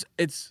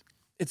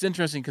 It's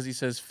interesting because he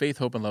says faith,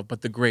 hope, and love,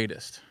 but the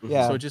greatest.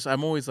 Yeah. So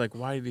I'm always like,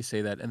 why did he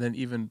say that? And then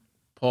even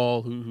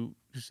Paul who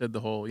said the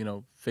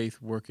whole, faith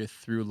worketh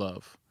through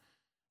love.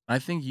 I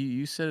think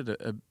you said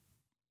it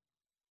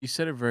you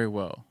said it very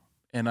well.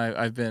 And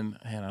I've been,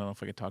 man, I don't know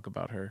if I could talk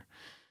about her.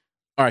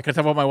 All right, can I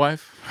talk about my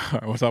wife? All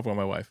right, we'll talk about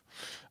my wife.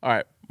 All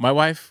right, my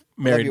wife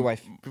married. Love your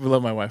wife. We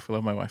love my wife. We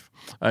love my wife.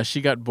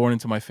 She got born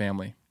into my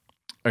family.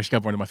 Or she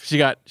got born into my.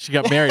 She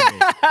got married to me.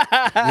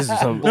 This is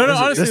some, No,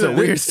 honestly, this is a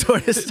weird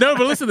story. No,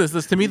 but listen to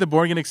this. To me, the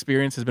born again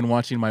experience has been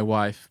watching my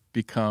wife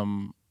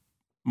become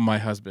my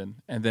husband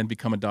and then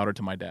become a daughter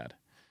to my dad.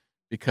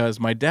 Because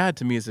my dad,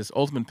 to me, is this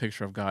ultimate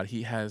picture of God.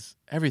 He has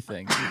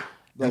everything.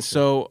 And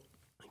so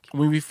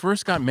when we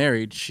first got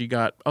married, she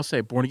got, I'll say,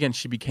 born again.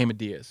 She became a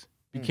Diaz,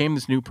 became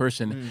this new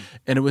person.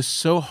 And it was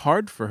so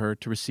hard for her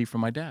to receive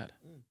from my dad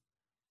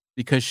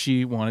because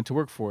she wanted to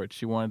work for it.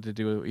 She wanted to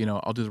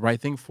do, I'll do the right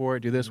thing for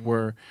it, do this,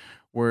 where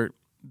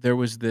there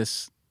was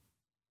this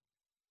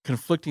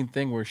conflicting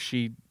thing where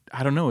she,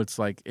 I don't know, it's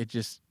like, it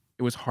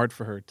was hard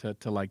for her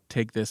to like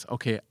take this,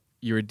 okay,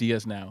 you're a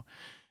Diaz now.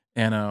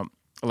 And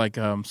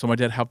so my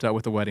dad helped out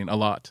with the wedding a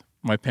lot,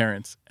 my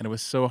parents, and it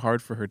was so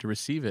hard for her to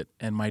receive it.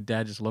 And my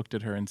dad just looked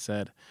at her and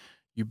said,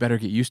 you better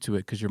get used to it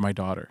because you're my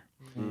daughter.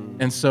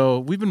 And so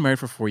we've been married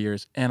for 4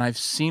 years, and I've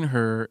seen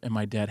her and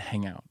my dad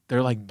hang out.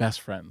 They're like best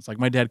friends. Like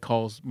my dad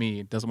calls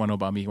me, doesn't want to know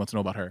about me, he wants to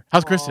know about her.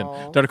 How's Kristen?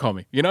 Daughter, call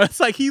me. It's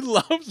like he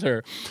loves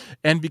her.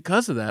 And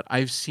because of that,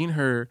 I've seen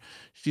her,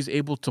 she's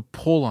able to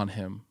pull on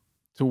him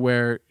to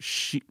where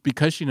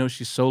because she knows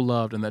she's so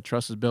loved and that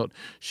trust is built,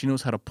 she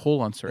knows how to pull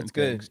on certain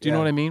things. Do you know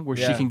what I mean? Where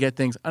she can get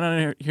things, I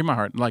don't know, hear my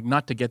heart, like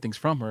not to get things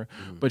from her,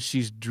 but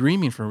she's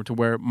dreaming for her to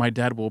where my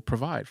dad will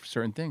provide for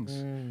certain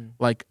things.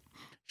 Like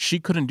she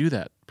couldn't do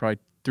that probably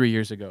 3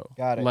 years ago.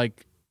 Got it.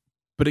 Like,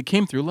 but it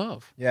came through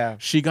love. Yeah.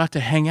 She got to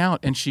hang out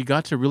and she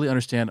got to really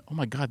understand, oh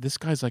my God, this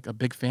guy's like a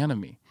big fan of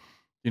me.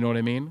 You know what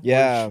I mean?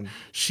 Yeah.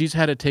 She's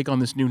had to take on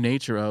this new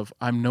nature of,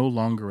 I'm no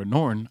longer a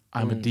Norn,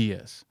 I'm a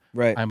Diaz.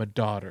 Right. I'm a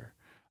daughter.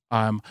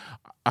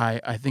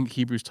 I think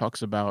Hebrews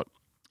talks about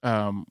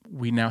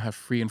we now have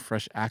free and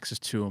fresh access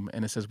to him,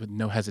 and it says with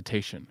no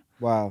hesitation.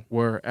 Wow.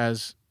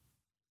 Whereas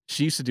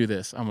she used to do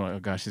this. I'm like, oh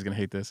gosh, she's gonna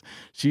hate this.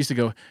 She used to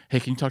go,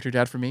 hey, can you talk to your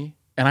dad for me?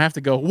 And I have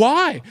to go,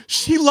 why?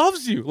 She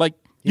loves you. Like,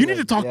 you need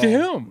to talk to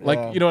him.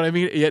 Like, you know what I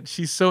mean? Yet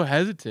she's so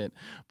hesitant.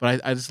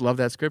 But I just love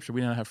that scripture.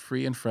 We now have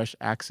free and fresh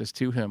access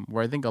to him,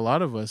 where I think a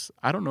lot of us,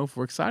 I don't know if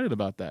we're excited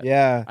about that.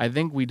 Yeah. I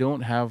think we're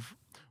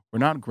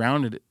not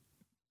grounded.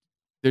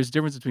 There's a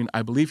difference between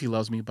I believe he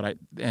loves me,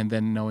 and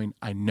then knowing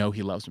I know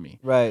he loves me.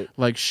 Right.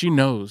 Like she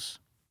knows,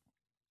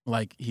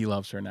 like he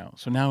loves her now.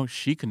 So now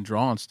she can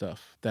draw on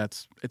stuff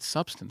it's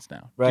substance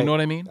now. Right. Do you know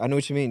what I mean? I know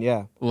what you mean.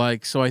 Yeah.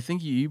 Like, so I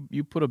think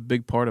you put a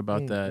big part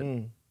about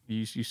that.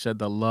 You said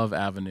the love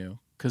avenue,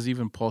 because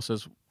even Paul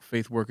says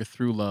faith worketh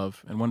through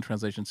love, and one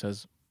translation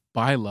says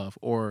by love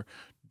or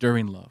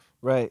during love.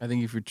 Right. I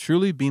think if you're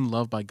truly being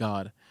loved by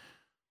God,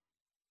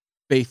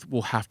 faith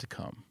will have to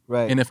come.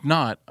 Right. And if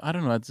not, I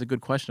don't know, that's a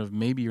good question of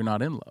maybe you're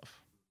not in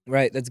love.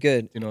 Right. That's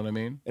good. You know what I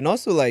mean? And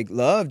also, like,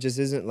 love just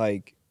isn't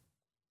like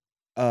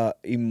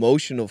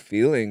emotional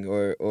feeling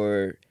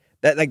or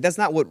that, like, that's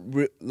not what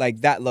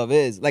that love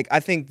is. Like, I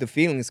think the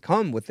feelings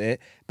come with it,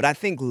 but I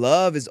think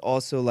love is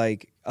also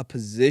like a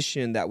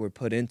position that we're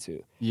put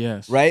into.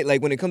 Yes. Right?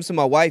 Like when it comes to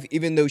my wife,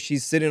 even though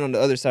she's sitting on the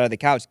other side of the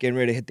couch getting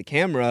ready to hit the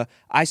camera,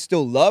 I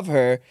still love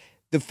her.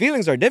 The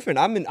feelings are different.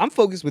 I'm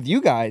focused with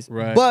you guys,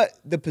 right. But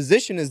the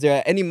position is there.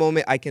 At any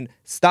moment, I can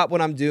stop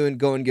what I'm doing,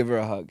 go and give her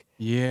a hug.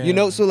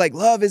 Yeah. So like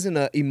love isn't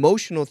an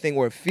emotional thing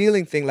or a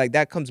feeling thing, like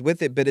that comes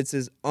with it, but it's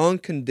this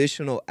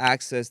unconditional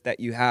access that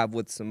you have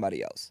with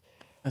somebody else.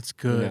 That's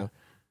good. All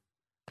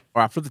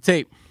right, for the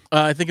tape,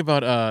 I think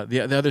about the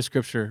other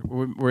scripture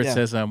where it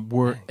says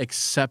we're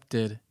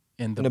accepted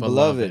in the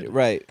beloved.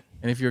 Right.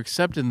 And if you're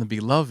accepted in the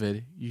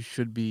beloved, you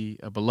should be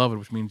a beloved,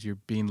 which means you're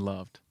being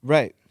loved.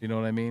 Right. You know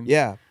what I mean?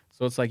 Yeah.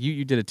 So it's like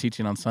you did a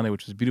teaching on Sunday,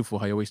 which was beautiful,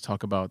 how you always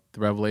talk about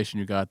the revelation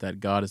you got that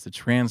God is the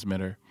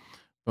transmitter,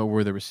 but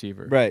we're the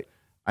receiver. Right.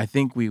 I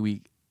think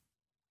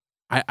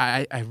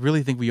I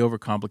really think we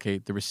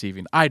overcomplicate the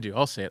receiving. I do.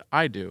 I'll say it.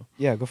 I do.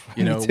 Yeah, go for it.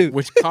 You know, Me too.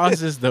 which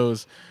causes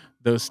those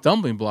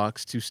stumbling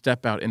blocks to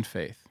step out in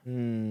faith. You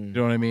Mm.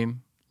 know what I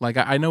mean? Like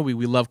I know we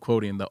love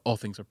quoting the all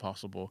things are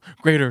possible,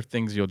 greater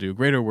things you'll do,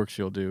 greater works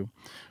you'll do,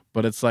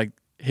 but it's like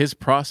his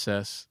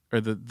process or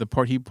the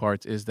part he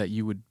parts is that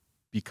you would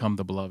become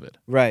the beloved,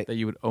 Right. that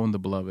you would own the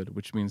beloved,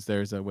 which means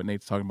there's what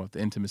Nate's talking about,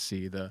 the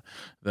intimacy,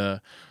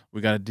 the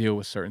we got to deal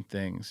with certain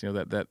things, you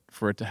know, that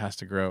for it to has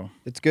to grow.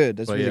 It's good.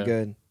 That's But really yeah.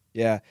 good.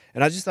 Yeah.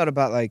 And I just thought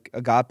about like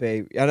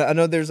agape. I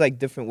know there's like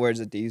different words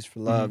that they use for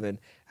love, and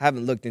I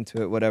haven't looked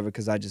into it, whatever,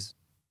 because I just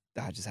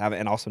haven't,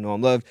 and also know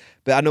I'm loved.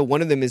 But I know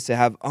one of them is to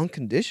have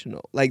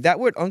unconditional. Like that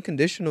word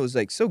unconditional is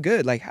like so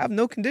good. Like have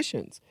no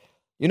conditions.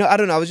 You know, I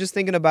don't know. I was just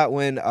thinking about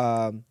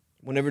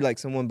whenever like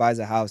someone buys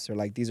a house, they're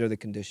like, these are the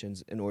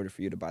conditions in order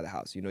for you to buy the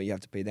house. You know, you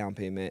have to pay down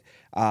payment.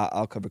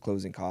 I'll cover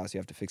closing costs. You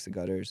have to fix the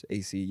gutters,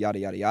 AC, yada,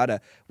 yada,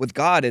 yada. With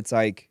God, it's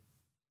like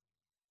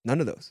none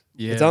of those.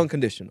 Yeah. It's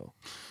unconditional.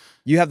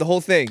 You have the whole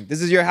thing. This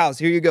is your house.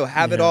 Here you go.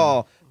 Have it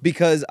all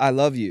because I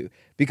love you.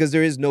 because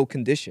there is no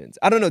conditions.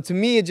 I don't know. To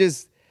me,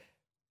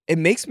 it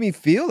makes me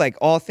feel like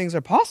all things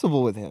are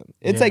possible with him.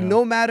 It's like Yeah.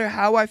 no matter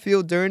how I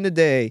feel during the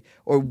day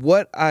or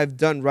what I've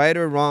done right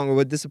or wrong or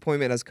what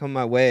disappointment has come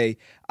my way,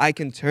 I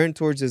can turn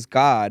towards this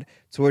God,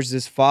 towards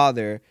this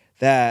Father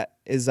that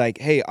is like,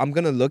 hey, I'm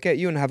going to look at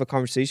you and have a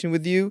conversation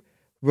with you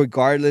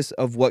regardless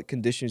of what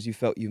conditions you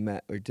felt you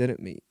met or didn't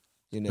meet,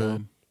 you know?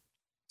 Good.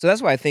 So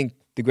that's why I think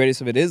the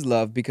greatest of it is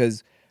love,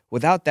 because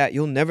without that,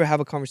 you'll never have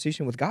a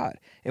conversation with God.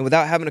 And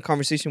without having a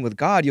conversation with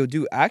God, you'll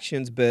do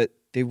actions, but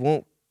they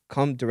won't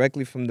come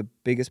directly from the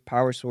biggest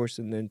power source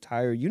in the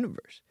entire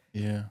universe.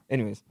 Yeah.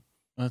 Anyways,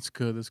 That's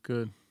good. That's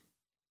good.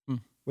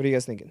 what are you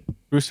guys thinking?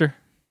 Rooster?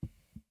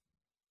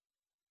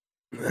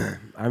 I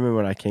remember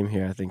when I came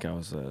here, I think I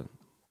was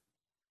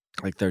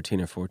like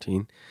 13 or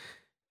 14,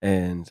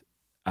 and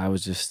I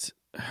was just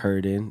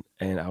hurting,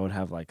 and I would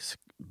have like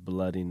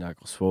bloody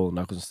knuckles, swollen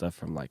knuckles and stuff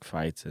from like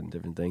fights and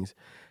different things.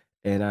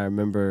 And I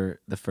remember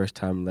the first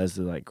time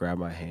Leslie like grabbed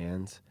my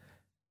hands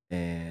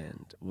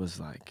and was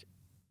like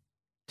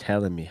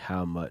telling me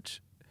how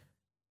much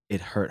it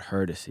hurt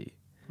her to see.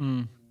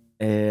 Mm.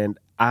 And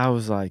I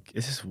was like,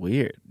 this is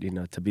weird,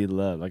 to be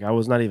loved. Like I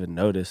was not even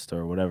noticed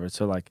or whatever.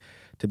 So like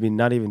to be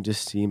not even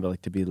just seen, but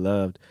like to be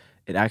loved,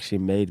 it actually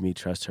made me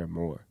trust her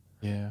more.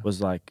 Yeah. Was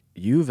like,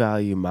 you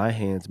value my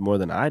hands more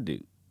than I do.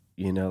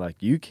 Like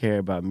you care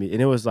about me.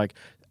 And it was like,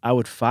 I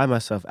would find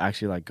myself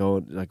actually like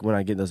going, like when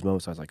I get in those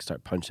moments, I was like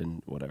start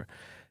punching, whatever.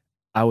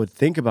 I would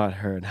think about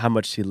her and how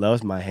much she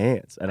loves my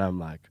hands. And I'm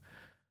like,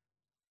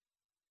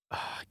 oh,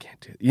 I can't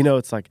do it.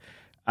 It's like,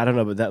 I don't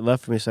know, but that love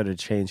for me started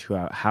to change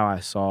how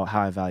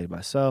I value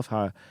myself,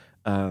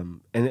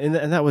 and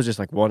that was just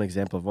like one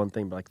example of one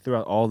thing, but like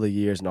throughout all the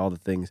years and all the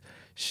things,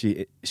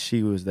 she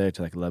was there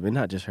to like love me,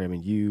 not just her. I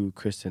mean, you,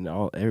 Kristen,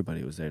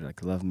 everybody was there to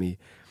like love me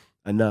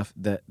enough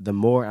that the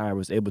more I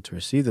was able to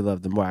receive the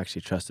love, the more I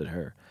actually trusted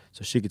her.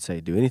 So she could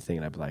say, do anything,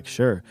 and I'd be like,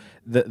 sure.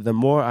 The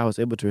more I was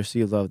able to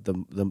receive love,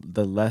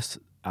 the less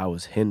I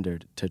was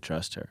hindered to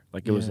trust her.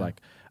 Like it was Yeah.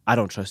 like, I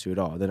don't trust you at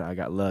all. Then I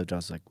got loved, and I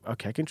was like,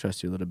 okay, I can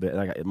trust you a little bit.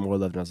 And I got more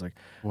loved, and I was like,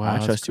 Wow. I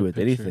that's a trust you good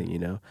with picture.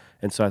 anything,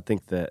 And so I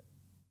think that,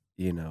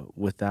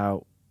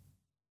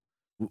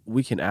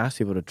 we can ask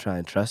people to try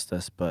and trust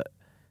us,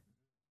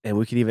 and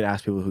we can even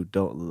ask people who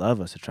don't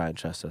love us to try and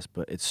trust us,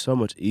 but it's so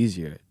much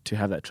easier to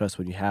have that trust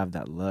when you have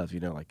that love,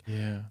 like,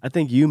 Yeah. I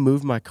think you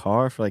moved my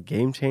car for like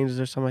Game Changers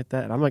or something like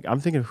that. And I'm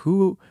thinking,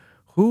 who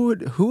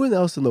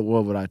else in the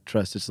world would I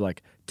trust just to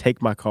like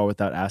take my car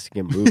without asking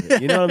him to move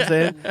it? You know what I'm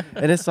saying?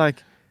 And it's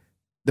like,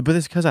 but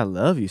it's because I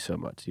love you so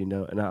much,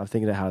 And I'm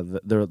thinking of how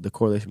the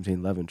correlation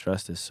between love and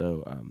trust is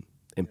so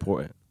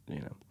important,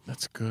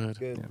 That's good.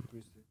 Good.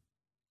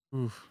 Yeah.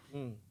 Oof.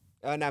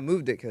 And I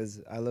moved it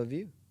because I love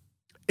you.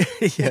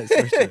 Yes,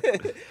 for sure.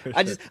 For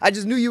I sure.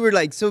 just knew you were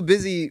like so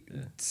busy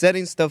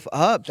setting stuff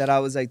up that I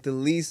was like, the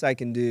least I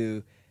can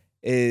do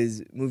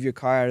is move your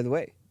car out of the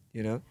way.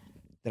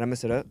 Did I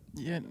mess it up?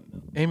 Yeah.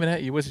 Aiming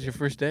at you. Was it your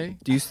first day?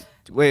 Do you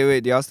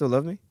wait? Do y'all still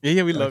love me?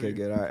 Yeah, we love okay, you.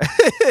 good. All right.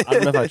 I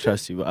don't know if I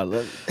trust you, but I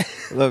love you.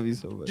 I love you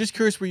so much. Just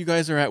curious where you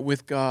guys are at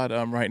with God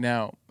right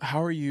now.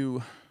 How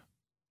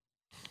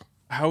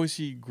is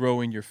he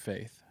growing your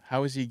faith?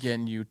 How is he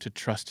getting you to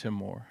trust him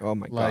more? Oh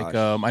my Like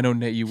gosh. I know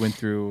Nate, you went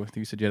through. I think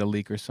you said you had a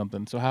leak or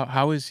something. So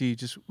how is he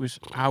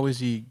how is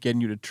he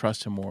getting you to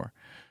trust him more?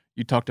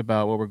 You talked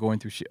about what we're going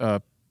through.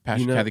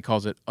 Pastor Kathy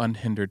calls it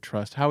unhindered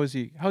trust. How is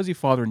he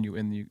fathering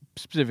you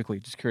specifically?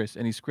 Just curious.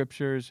 Any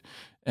scriptures?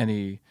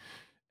 Any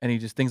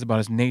just things about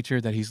his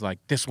nature that he's like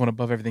this one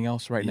above everything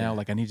else right now? Yeah.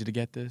 Like I need you to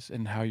get this,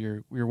 and how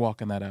you're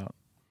walking that out.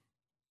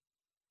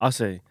 I'll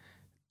say,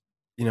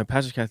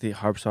 Pastor Kathy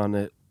harps on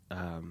it.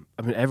 I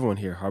mean, everyone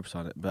here harps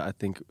on it, but I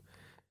think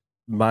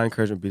my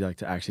encouragement would be like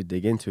to actually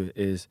dig into it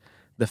is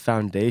the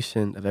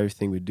foundation of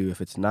everything we do.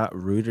 If it's not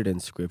rooted in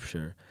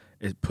Scripture,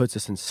 it puts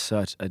us in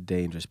such a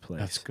dangerous place.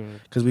 That's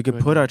good. Because we can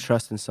Good. put our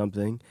trust in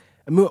something.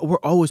 I mean, we're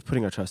always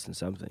putting our trust in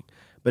something.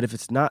 But if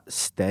it's not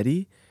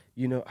steady,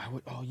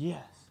 oh,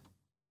 yes.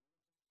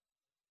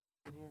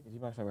 Do you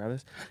mind if I grab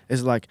this?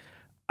 It's like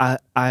I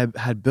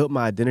had built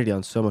my identity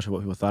on so much of what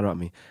people thought about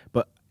me.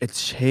 But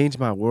it's changed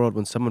my world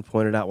when someone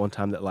pointed out one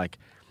time that, like,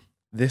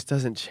 this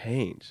doesn't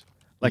change.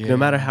 Like, no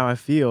matter Yeah. how I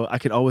feel, I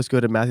can always go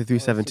to Matthew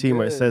 3:17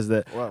 where it good. says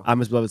that Wow. I'm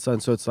his beloved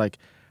son. So it's like,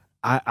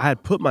 I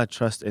had put my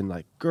trust in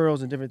like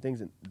girls and different things,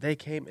 and they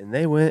came and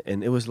they went,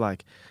 and it was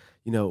like,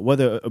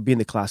 whether it be in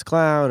the class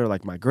clown or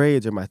like my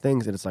grades or my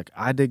things, and it's like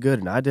I did good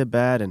and I did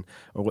bad,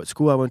 or what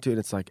school I went to, and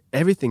it's like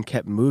everything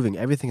kept moving.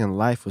 Everything in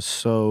life was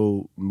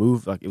so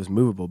like it was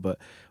movable. But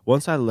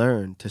once I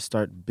learned to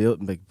start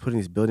putting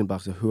these building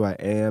blocks of who I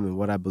am and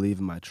what I believe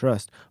in my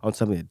trust on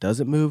something that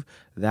doesn't move,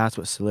 that's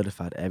what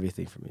solidified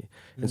everything for me.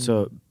 And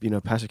so,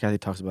 Pastor Kathy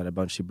talks about it a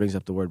bunch. She brings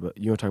up the word, but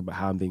you want to talk about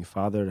how I'm being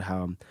fathered,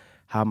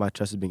 how my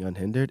trust is being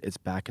unhindered. It's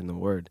back in the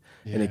word,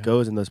 and it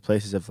goes in those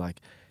places of like,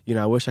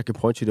 I wish I could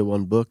point you to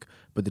one book,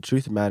 but the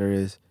truth of the matter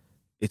is,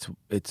 it's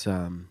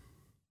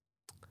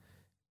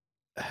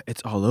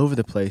all over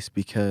the place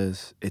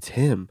because it's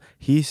him.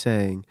 He's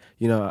saying,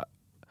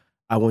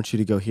 I want you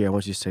to go here. I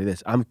want you to say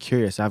this. I'm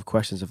curious. I have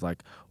questions of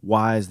like,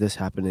 why is this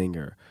happening?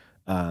 Or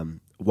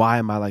why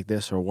am I like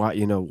this? Or why,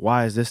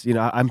 why is this?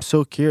 I'm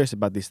so curious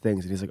about these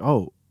things. And he's like,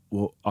 oh,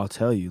 well, I'll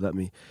tell you. Let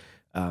me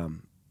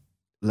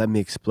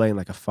explain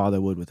like a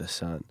father would with a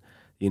son.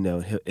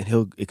 And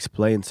he'll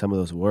explain some of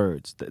those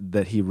words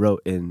that he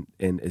wrote in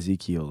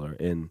Ezekiel or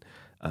in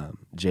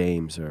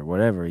James or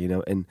whatever,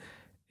 and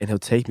he'll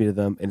take me to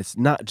them. And it's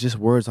not just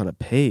words on a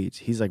page.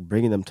 He's like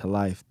bringing them to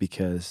life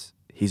because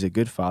he's a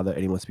good father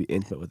and he wants to be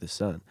intimate with his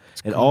son.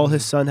 And all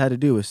his son had to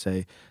do was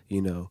say,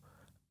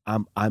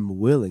 I'm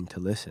willing to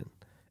listen.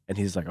 And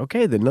he's like,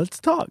 okay, then let's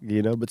talk,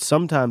 But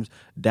sometimes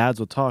dads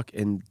will talk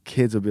and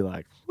kids will be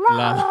like, la,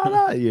 la,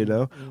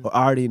 la, or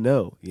I already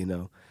know,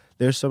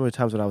 There's so many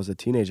times when I was a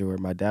teenager where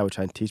my dad would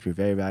try and teach me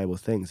very valuable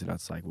things. And I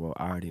was like, well,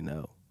 I already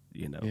know,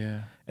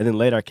 Yeah. And then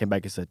later I came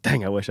back and said,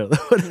 dang, I wish I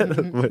would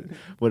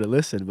have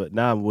listened. But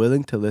now I'm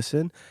willing to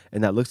listen.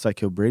 And that looks like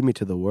he'll bring me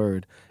to the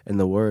word. And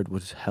the word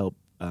would help,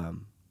 I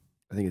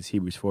think it's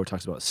Hebrews 4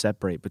 talks about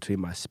separate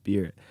between my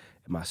spirit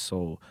and my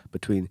soul,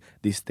 between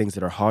these things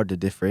that are hard to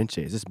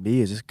differentiate. Is this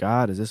me? Is this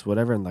God? Is this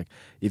whatever? And like,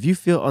 if you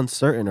feel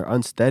uncertain or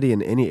unsteady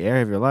in any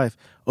area of your life,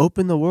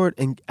 open the word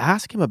and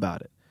ask him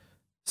about it.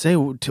 Say,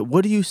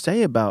 what do you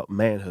say about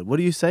manhood? What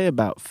do you say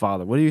about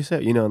father? What do you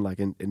say?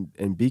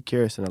 And be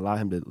curious and allow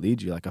him to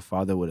lead you like a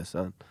father would a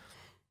son.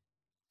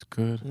 It's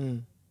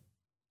good.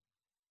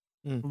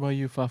 What about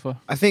you, Fafa?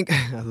 I think.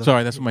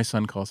 Sorry, that's what my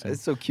son calls him.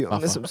 It's so cute. I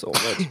Fafa. miss him so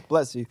much.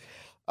 Bless you.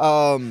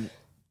 So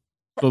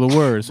the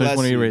word. So I just Bless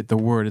want to you. reiterate the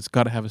word. It's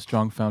got to have a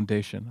strong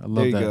foundation. I There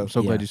love you that. go. I'm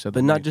so glad Yeah. you said that.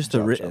 But not Mike. just the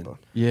Job, written. Shaba.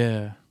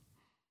 Yeah.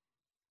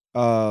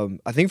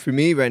 I think for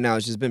me right now,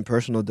 it's just been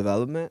personal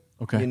development.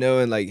 Okay.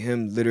 And like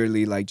him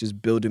literally like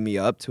just building me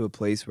up to a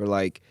place where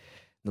like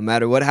no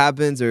matter what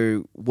happens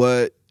or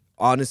what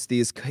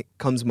honesty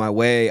comes my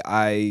way,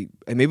 I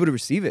am able to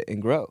receive it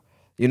and grow.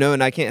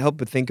 And I can't help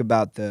but think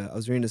about I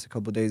was reading this a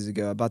couple of days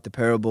ago about the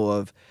parable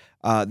of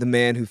the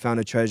man who found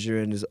a treasure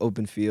in his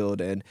open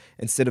field, and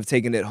instead of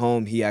taking it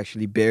home, he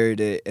actually buried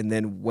it and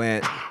then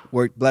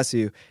worked, bless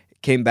you,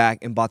 came back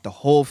and bought the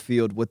whole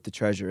field with the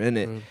treasure in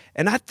it.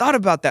 And I thought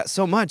about that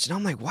so much, and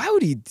I'm like, why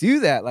would he do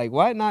that? Like,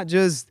 why not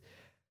just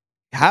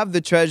have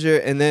the treasure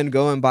and then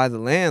go and buy the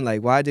land?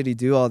 Like, why did he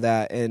do all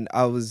that? And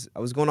I was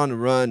going on a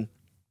run,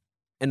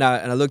 and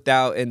I looked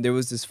out, and there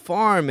was this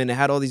farm, and it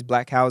had all these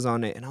black cows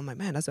on it. And I'm like,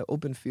 man, that's an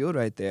open field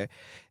right there.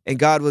 And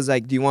God was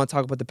like, do you want to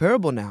talk about the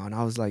parable now? And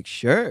I was like,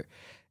 sure.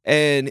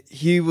 And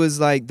he was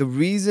like, the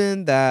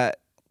reason that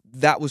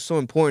was so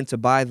important to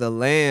buy the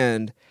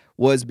land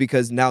was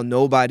because now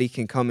nobody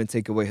can come and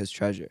take away his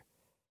treasure.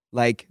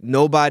 Like,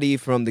 nobody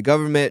from the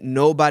government,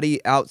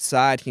 nobody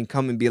outside can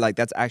come and be like,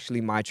 that's actually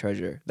my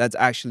treasure. That's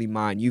actually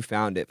mine. You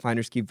found it.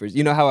 Finders keepers.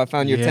 You know how I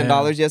found your Yeah.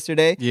 $10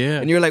 yesterday?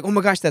 Yeah. And you're like, oh my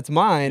gosh, that's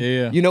mine.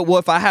 Yeah. Well,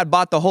 if I had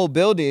bought the whole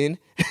building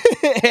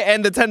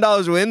and the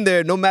 $10 were in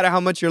there, no matter how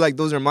much you're like,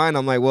 those are mine,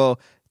 I'm like, well,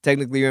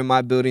 technically you're in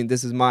my building.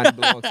 This is mine. It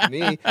belongs to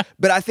me.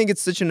 But I think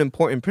it's such an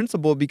important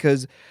principle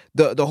because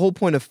the whole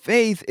point of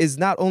faith is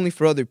not only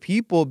for other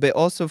people, but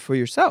also for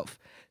yourself.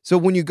 So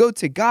when you go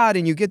to God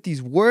and you get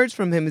these words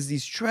from him as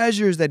these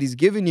treasures that he's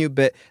given you,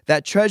 but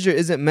that treasure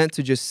isn't meant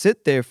to just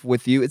sit there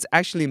with you. It's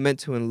actually meant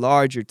to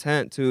enlarge your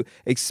tent, to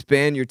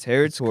expand your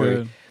territory.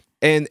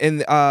 Good. And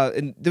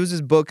there was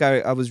this book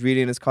I was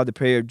reading. It's called The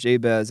Prayer of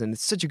Jabez, and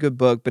it's such a good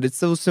book. But it's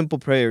those simple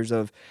prayers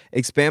of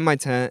expand my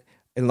tent,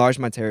 enlarge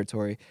my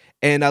territory.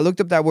 And I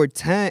looked up that word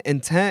tent,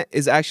 and tent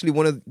is actually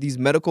one of these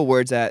medical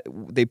words that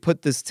they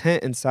put this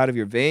tent inside of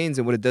your veins,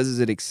 and what it does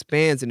is it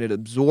expands and it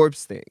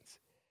absorbs things.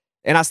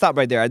 And I stopped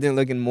right there. I didn't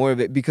look in more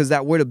of it because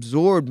that word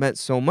absorb meant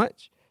so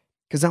much.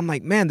 Because I'm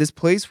like, man, this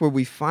place where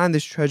we find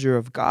this treasure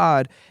of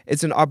God,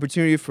 it's an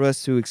opportunity for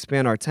us to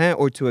expand our tent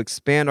or to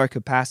expand our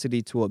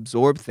capacity to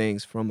absorb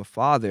things from a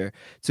father,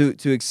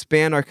 to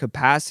expand our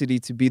capacity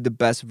to be the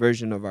best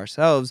version of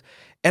ourselves.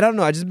 And I don't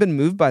know, I just been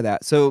moved by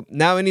that. So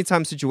now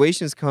anytime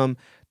situations come,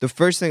 the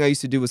first thing I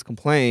used to do was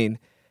complain,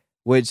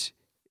 which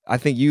I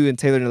think you and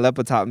Taylor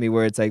Nalepa taught me,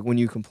 where it's like, when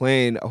you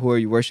complain, who are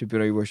you worshiping?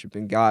 Are you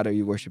worshiping God? Are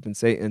you worshiping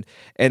Satan?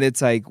 And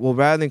it's like, well,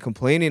 rather than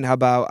complaining, how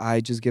about I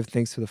just give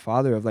thanks to the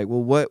Father of like,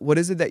 well, what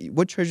is it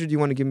what treasure do you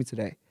want to give me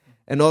today?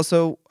 And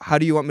also, how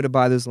do you want me to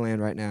buy this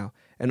land right now?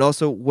 And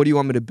also, what do you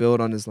want me to build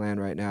on this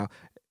land right now?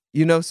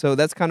 So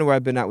that's kind of where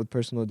I've been at with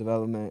personal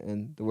development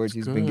and the words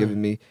he's been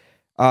giving me.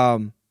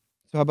 So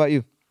how about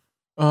you?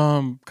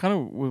 Kind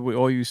of with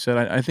all you said,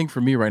 I think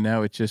for me right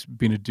now, it's just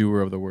being a doer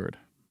of the word.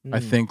 I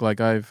think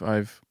like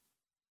I've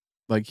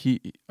like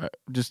he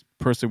just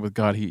personally with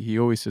God, he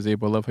always says,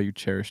 Abel, I love how you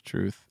cherish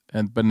truth.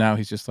 But now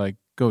he's just like,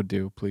 go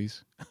do,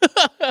 please.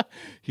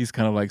 He's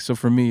kind of like, so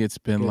for me, it's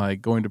been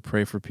like going to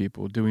pray for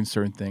people, doing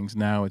certain things.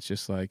 Now it's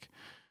just like,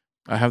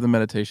 I have the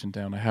meditation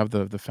down. I have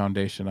the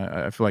foundation.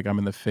 I feel like I'm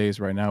in the phase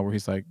right now where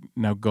he's like,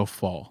 now go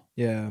fall.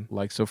 Yeah.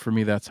 Like, so for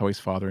me, that's how he's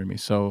fathering me.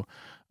 So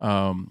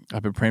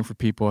I've been praying for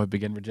people. I've been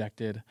getting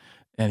rejected.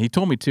 And he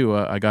told me too,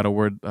 I got a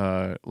word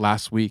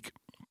last week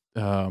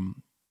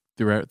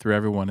through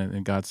everyone.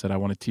 And God said, I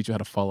want to teach you how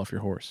to fall off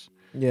your horse.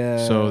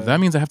 Yeah. So that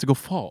means I have to go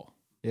fall.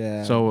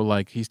 Yeah. So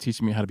like he's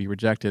teaching me how to be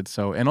rejected.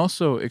 So and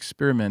also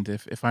experiment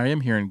if I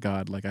am hearing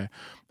God, like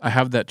I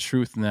have that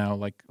truth now,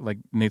 like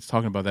Nate's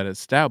talking about that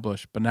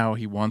established, but now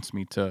he wants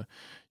me to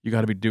you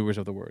gotta be doers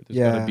of the word. There's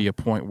gotta Yeah. be a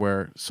point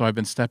where so I've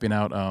been stepping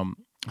out, I'll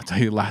tell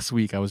you last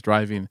week I was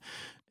driving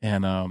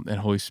and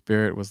Holy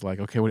Spirit was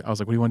like, okay, I was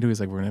like, what do you want to do? He's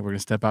like, we're gonna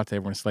step out today,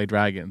 we're gonna slay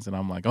dragons. And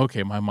I'm like,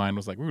 okay, my mind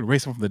was like, we're gonna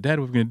raise someone from the dead,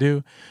 what are we gonna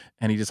do?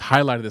 And he just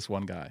highlighted this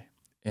one guy.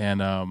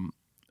 And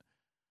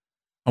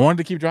I wanted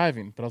to keep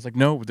driving, but I was like,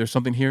 no, there's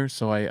something here.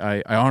 So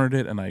I honored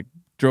it, and I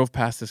drove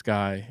past this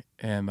guy,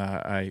 and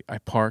I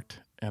parked,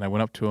 and I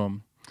went up to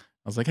him.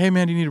 I was like, hey,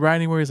 man, do you need to ride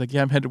anywhere? He's like,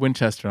 yeah, I'm headed to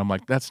Winchester. I'm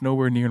like, that's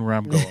nowhere near where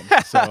I'm going.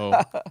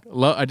 So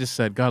I just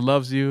said, God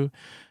loves you.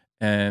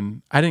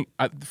 And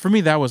for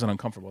me, that wasn't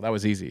uncomfortable. That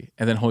was easy.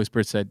 And then Holy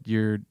Spirit said,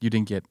 you're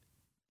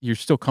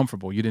still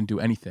comfortable. You didn't do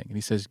anything. And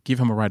he says, give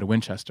him a ride to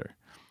Winchester.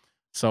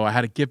 So I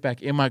had to get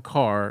back in my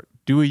car,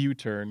 do a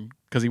U-turn,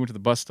 because he went to the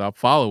bus stop,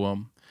 follow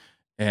him.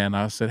 And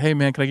I said, hey,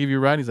 man, can I give you a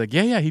ride? He's like,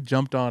 yeah. He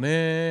jumped on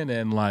in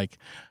and like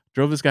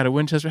drove this guy to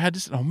Winchester, had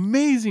just an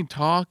amazing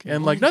talk.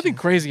 And like nothing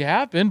crazy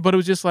happened, but it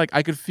was just like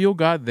I could feel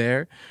God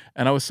there.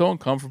 And I was so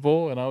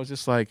uncomfortable. And I was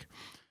just like,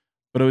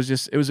 but it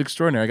was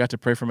extraordinary. I got to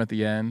pray for him at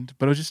the end.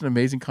 But it was just an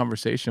amazing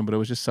conversation. But it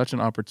was just such an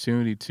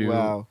opportunity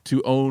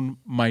to own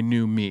my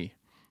new me.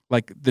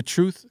 Like the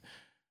truth,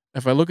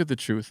 if I look at the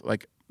truth,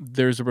 like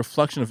there's a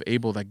reflection of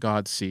Abel that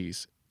God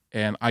sees.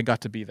 And I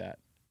got to be that.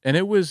 And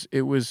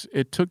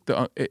it took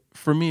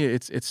for me,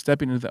 it's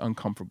stepping into the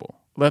uncomfortable.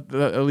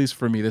 At least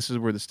for me, this is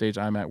where the stage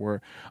I'm at,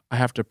 where I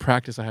have to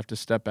practice, I have to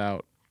step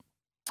out.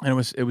 And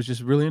it was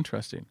just really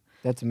interesting.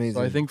 That's amazing.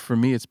 So I think for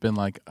me, it's been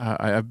like,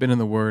 I've been in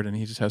the Word and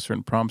he just has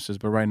certain promises,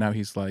 but right now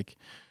he's like,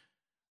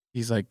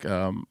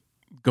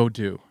 go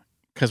do.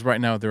 Because right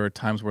now there are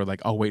times where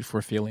like, I'll wait for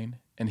a feeling.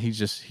 And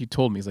he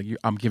told me, he's like,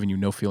 I'm giving you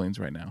no feelings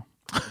right now.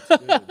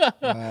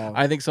 Wow.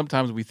 I think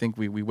sometimes we think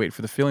we wait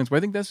for the feelings, but I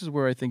think this is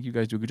where I think you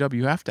guys do a good job.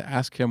 You have to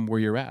ask him where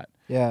you're at.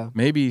 Yeah.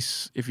 Maybe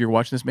if you're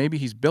watching this, maybe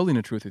he's building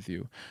a truth with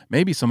you.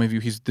 Maybe some of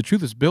you, the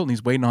truth is built and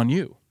he's waiting on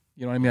you.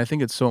 You know what I mean? I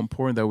think it's so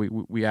important that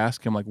we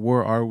ask him, like,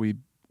 where are we?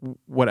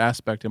 What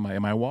aspect am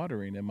I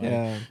watering?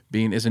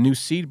 Is a new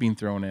seed being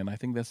thrown in? I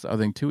think that's the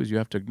other thing too, is you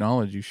have to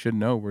acknowledge, you should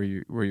know where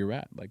you're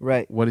at. Like,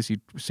 right. What is he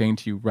saying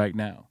to you right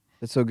now?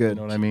 That's so good. You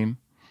know what I mean?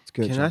 It's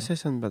good. Can I say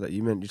something about that?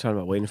 You're talking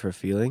about waiting for a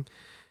feeling.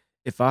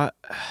 If I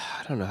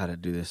don't know how to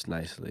do this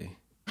nicely.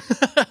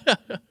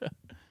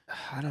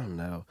 I don't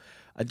know.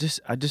 I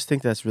just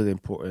think that's really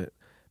important,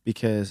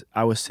 because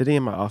I was sitting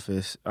in my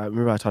office. I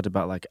remember I talked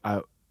about like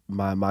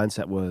my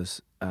mindset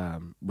was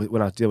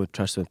when I was dealing with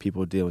trusting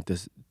people dealing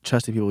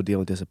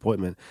with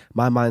disappointment.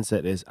 My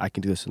mindset is I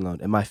can do this alone,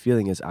 and my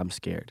feeling is I'm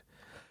scared.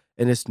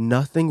 And it's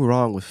nothing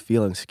wrong with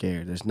feeling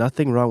scared. There's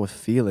nothing wrong with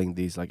feeling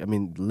these. Like, I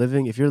mean,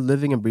 if you're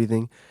living and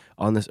breathing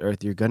on this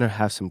earth, you're gonna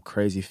have some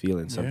crazy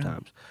feelings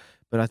sometimes. Yeah.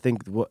 But I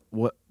think what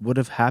would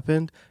have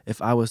happened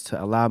if I was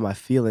to allow my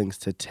feelings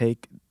to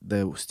take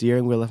the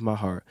steering wheel of my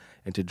heart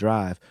and to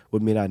drive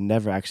would mean I'd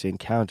never actually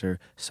encounter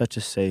such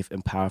a safe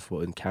and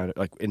powerful encounter,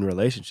 like in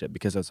relationship,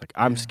 because I was like,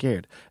 I'm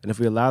scared. And if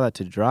we allow that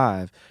to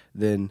drive,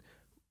 then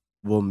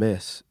we'll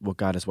miss what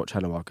God is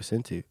trying to walk us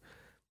into.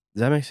 Does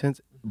that make sense?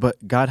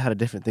 But God had a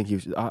different thing. He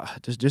was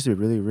just to be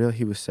really real.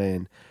 He was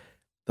saying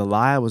the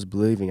lie I was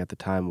believing at the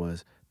time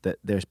was that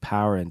there's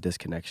power in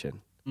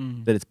disconnection.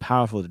 That it's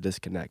powerful to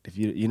disconnect. If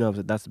you know,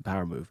 that's the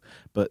power move.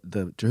 But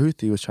the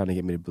truth he was trying to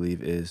get me to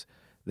believe is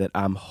that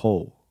I'm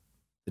whole,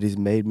 that he's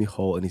made me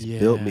whole and he's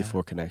built me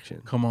for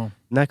connection. Come on.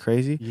 Isn't that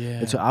crazy? Yeah.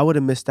 And so I would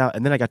have missed out.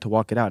 And then I got to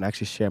walk it out and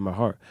actually share my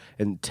heart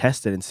and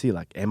test it and see,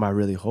 like, am I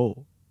really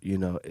whole? You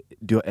know,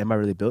 am I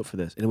really built for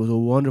this? And it was a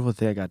wonderful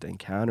thing I got to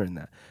encounter in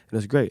that. And it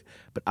was great.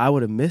 But I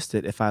would have missed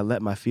it if I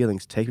let my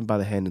feelings take me by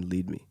the hand and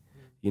lead me.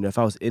 You know, if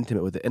I was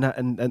intimate with it.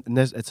 And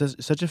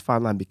it's such a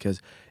fine line,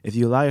 because if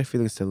you allow your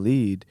feelings to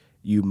lead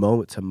you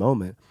moment to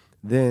moment,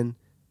 then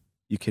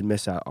you can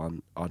miss out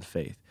on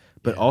faith.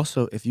 But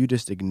also, if you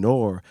just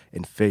ignore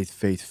in faith,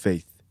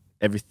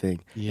 everything,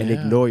 and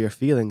ignore your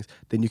feelings,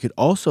 then you could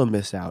also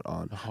miss out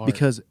on.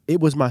 Because it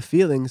was my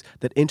feelings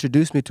that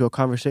introduced me to a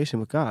conversation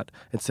with God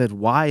and said,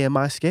 why am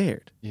I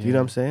scared? Do you know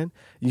what I'm saying?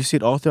 You see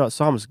it all throughout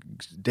Psalms.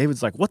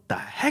 David's like, what the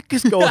heck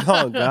is going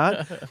on,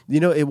 God? You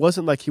know, it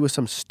wasn't like he was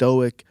some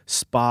stoic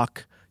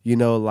Spock, you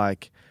know,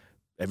 like,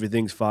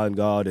 everything's fine,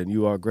 God, and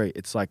you are great.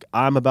 It's like,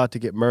 I'm about to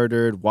get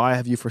murdered. Why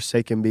have you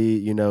forsaken me?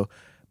 You know,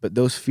 but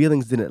those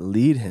feelings didn't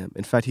lead him.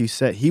 In fact,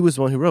 he was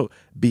the one who wrote,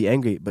 be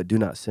angry, but do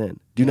not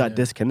sin. Do not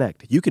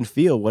disconnect. You can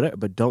feel whatever,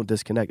 but don't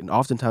disconnect. And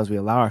oftentimes we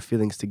allow our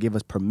feelings to give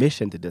us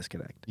permission to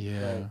disconnect.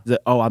 Yeah.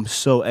 That, oh, I'm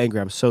so angry.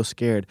 I'm so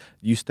scared.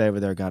 You stay over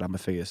there, God. I'm going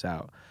to figure this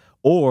out.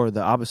 Or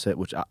the opposite,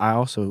 which I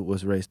also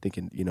was raised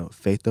thinking, you know,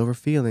 faith over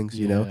feelings,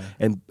 you know,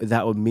 and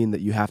that would mean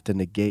that you have to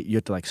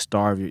like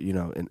starve your, you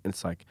know, and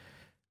it's like,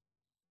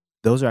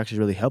 those are actually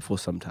really helpful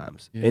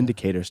sometimes,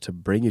 indicators to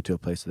bring you to a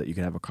place so that you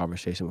can have a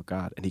conversation with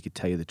God and he could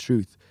tell you the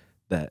truth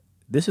that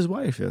this is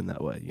why you're feeling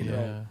that way, you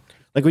know?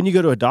 Like when you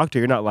go to a doctor,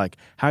 you're not like,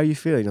 how are you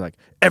feeling? You're like,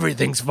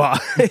 everything's fine.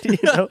 You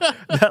know,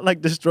 that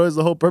like destroys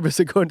the whole purpose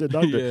of going to a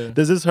doctor. Yeah.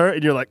 Does this hurt?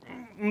 And you're like,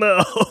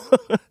 no.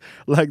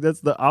 Like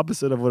that's the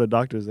opposite of what a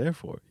doctor is there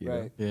for. You know?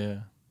 Right. Yeah.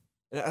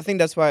 And I think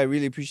that's why I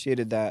really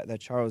appreciated that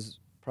Charles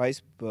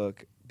Price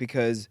book,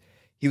 because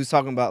he was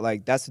talking about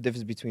like that's the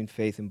difference between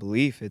faith and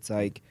belief. It's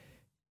like,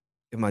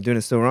 am I doing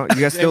it still wrong?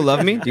 You guys still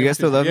love me? Do you guys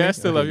still love me? Yeah, I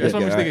still love you. That's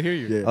Okay, why I'm good, just thinking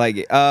hear you. Yeah. I like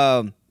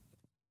it.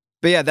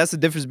 But yeah, that's the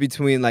difference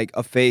between like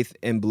a faith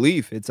and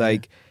belief. It's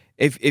like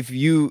if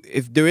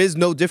there is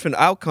no different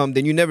outcome,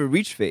 then you never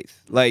reach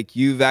faith. Like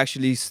you've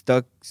actually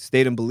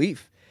stayed in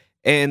belief.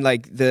 And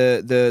like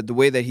the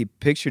way that he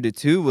pictured it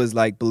too was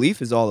like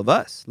belief is all of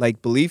us.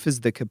 Like belief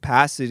is the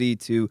capacity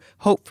to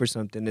hope for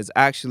something. It's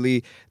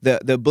actually the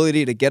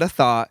ability to get a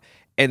thought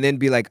and then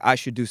be like, I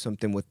should do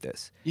something with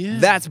this. Yeah.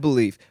 That's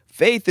belief.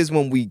 Faith is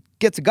when we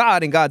get to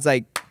God and God's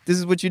like, this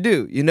is what you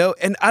do, you know?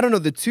 And I don't know,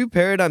 the two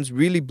paradigms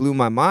really blew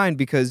my mind,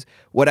 because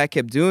what I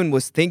kept doing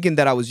was thinking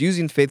that I was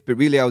using faith, but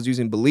really I was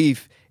using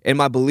belief. And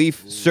my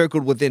belief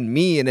circled within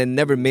me and then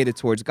never made it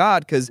towards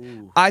God, because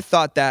I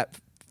thought that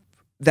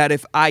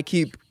if I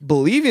keep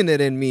believing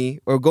it in me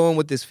or going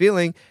with this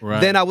feeling,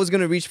 Right. then I was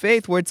going to reach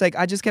faith, where it's like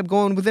I just kept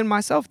going within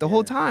myself the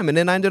whole time. And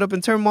then I ended up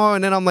in turmoil.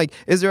 And then I'm like,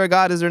 is there a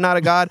God? Is there not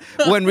a God?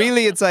 When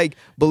really it's like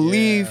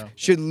belief Yeah.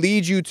 should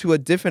lead you to a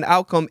different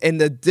outcome. And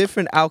the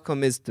different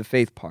outcome is the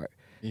faith part.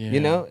 Yeah.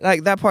 You know,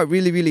 like that part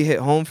really, really hit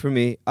home for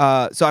me.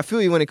 So I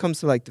feel you when it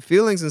comes to like the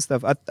feelings and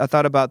stuff. I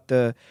thought about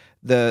the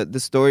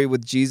story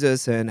with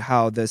Jesus and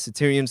how the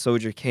Syrian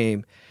soldier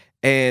came.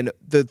 And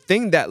the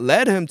thing that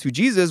led him to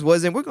Jesus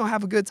wasn't, we're going to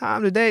have a good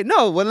time today.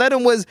 No, what led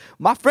him was,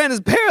 my friend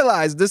is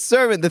paralyzed. This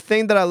servant, the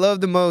thing that I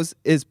love the most,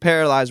 is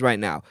paralyzed right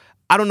now.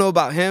 I don't know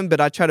about him, but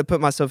I try to put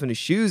myself in his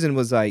shoes and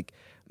was like,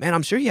 man,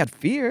 I'm sure he had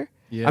fear.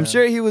 Yeah. I'm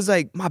sure he was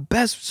like my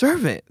best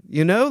servant,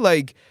 you know,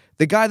 like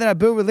the guy that I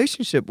built a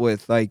relationship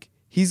with, like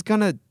he's going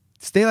to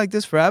stay like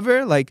this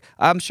forever. Like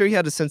I'm sure he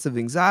had a sense of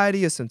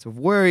anxiety, a sense of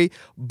worry,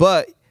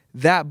 but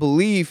that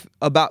belief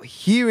about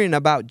hearing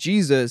about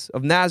Jesus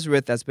of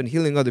Nazareth that's been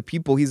healing other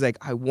people, he's like,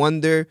 I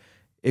wonder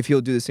if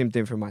he'll do the same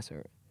thing for my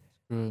servant.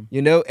 Good.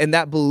 You know, and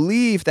that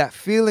belief, that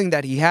feeling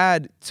that he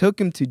had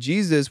took him to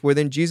Jesus, where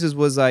then Jesus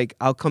was like,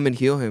 I'll come and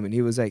heal him. And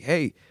he was like,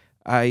 hey,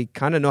 I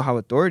kind of know how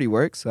authority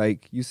works.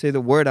 Like, you say the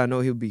word, I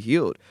know he'll be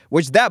healed,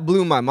 which that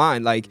blew my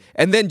mind. Like,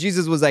 and then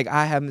Jesus was like,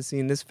 I haven't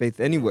seen this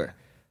faith anywhere.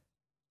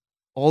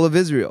 All of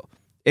Israel.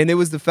 And it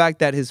was the fact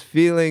that his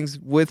feelings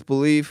with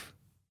belief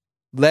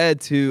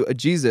led to a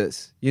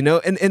Jesus, you know?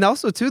 And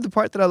also, too, the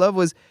part that I love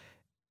was,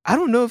 I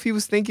don't know if he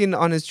was thinking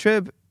on his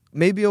trip,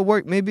 maybe it'll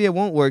work, maybe it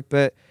won't work,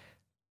 but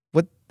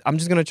I'm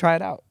just going to try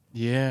it out.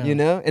 Yeah. You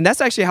know? And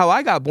that's actually how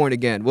I got born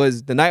again,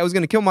 was the night I was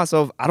going to kill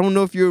myself. I don't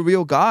know if you're a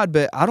real God,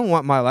 but I don't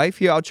want my life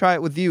here. I'll try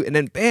it with you. And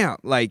then bam,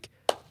 like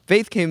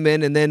faith came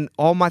in, and then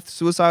all my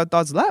suicidal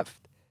thoughts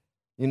left,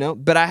 you know?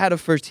 But I had to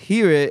first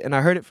hear it, and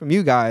I heard it from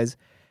you guys.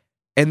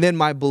 And then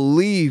my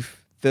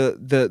belief,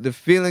 the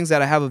feelings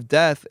that I have of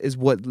death is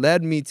what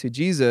led me to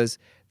Jesus,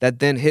 that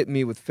then hit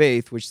me with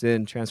faith, which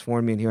then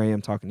transformed me. And here I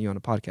am talking to you on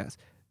a podcast.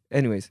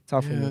 Anyways,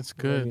 talk for Yeah, me. that's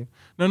good.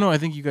 No, I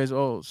think you guys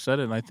all said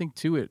it. And I think,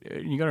 too,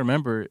 you got to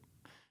remember, if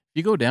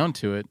you go down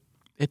to it,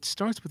 it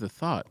starts with a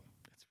thought.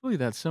 It's really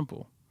that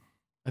simple.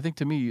 I think,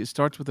 to me, it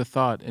starts with a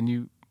thought, and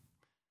you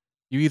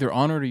either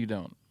honor it or you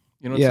don't.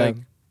 You know, it's Yeah. like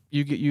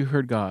you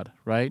heard God,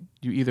 right?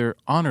 You either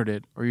honored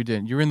it or you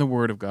didn't. You're in the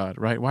Word of God,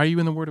 right? Why are you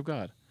in the Word of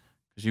God?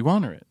 Because you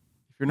honor it.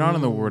 If you're not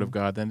in the Word of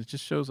God, then it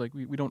just shows like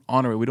we don't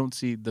honor it. We don't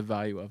see the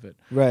value of it.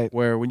 Right.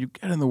 Where when you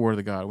get in the Word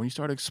of God, when you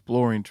start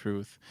exploring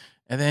truth,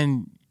 and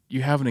then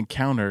you have an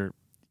encounter,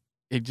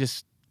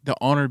 the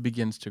honor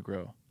begins to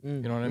grow.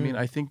 You know what I mean?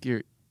 I think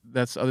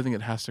that's the other thing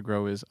that has to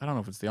grow is, I don't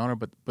know if it's the honor,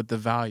 but the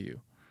value,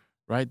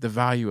 right? The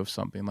value of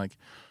something. Like,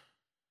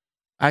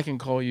 I can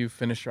call you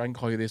finisher, I can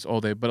call you this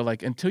all day, but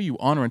like until you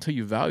honor, until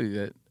you value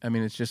it, I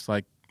mean, it's just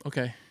like,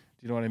 okay, do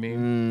you know what I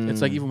mean?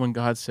 It's like even when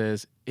God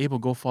says, Abel,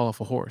 go fall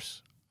off a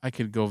horse, I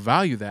could go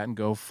value that and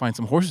go find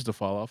some horses to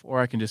fall off,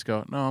 or I can just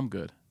go, no, I'm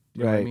good.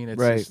 You know what I mean?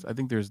 It's just, I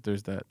think there's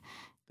that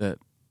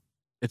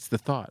it's the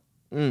thought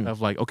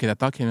of like, okay, that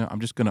thought came out, I'm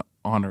just gonna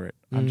honor it.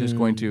 I'm just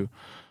going to,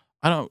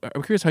 I'm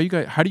curious how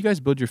do you guys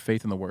build your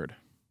faith in the Word?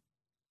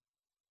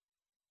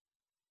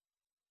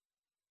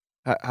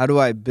 How do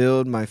I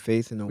build my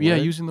faith in the Word? Yeah,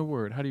 using the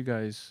Word. How do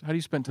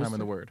you spend time in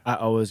the Word?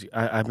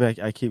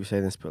 I keep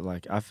saying this, but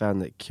like I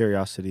found that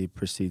curiosity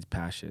precedes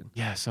passion.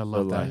 Yes, I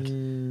love So, that.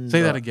 like,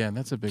 Say that again.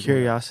 That's a big word.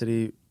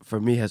 Curiosity for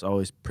me has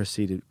always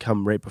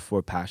come right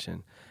before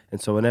passion.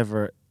 And so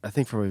whenever, I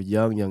think from a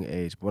young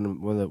age, one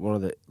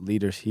of the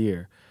leaders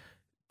here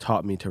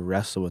taught me to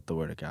wrestle with the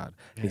Word of God.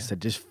 Yeah. He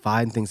said, just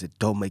find things that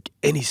don't make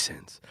any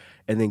sense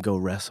and then go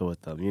wrestle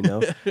with them, you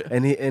know?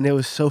 and it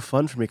was so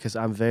fun for me because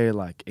I'm very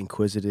like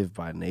inquisitive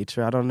by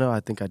nature. I don't know. I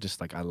think I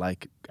just like, I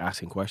like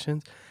asking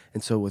questions.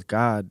 And so with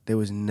God, there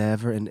was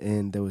never an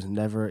end. He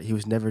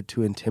was never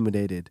too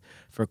intimidated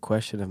for a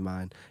question of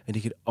mine. And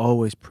he could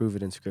always prove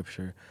it in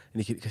scripture.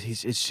 And because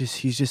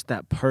he's just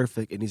that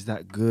perfect and he's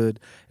that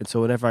good. And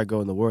so whenever I go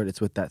in the word, it's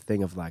with that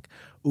thing of like,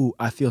 ooh,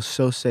 I feel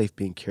so safe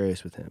being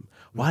curious with him.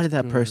 Why did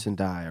that person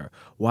die? Or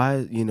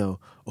why,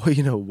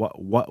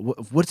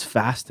 what's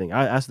fasting?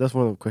 That's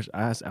one of the questions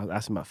I was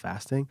asking about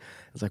fasting.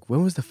 I was like,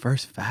 when was the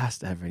first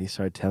fast ever? And he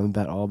started telling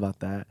me all about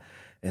that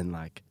and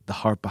like the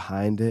heart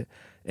behind it.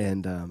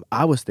 And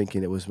I was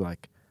thinking it was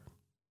like,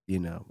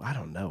 I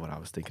don't know what I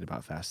was thinking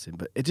about fasting,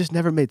 but it just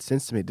never made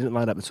sense to me. It didn't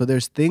line up. And so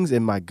there's things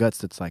in my guts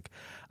that's like,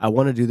 I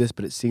want to do this,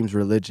 but it seems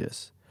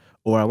religious.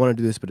 Or I want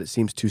to do this, but it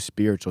seems too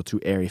spiritual, too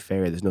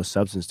airy-fairy. There's no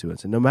substance to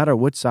it. So no matter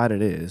which side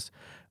it is,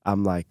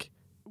 I'm like,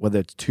 whether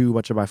it's too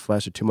much of my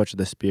flesh or too much of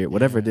the spirit,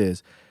 whatever it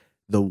is,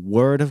 the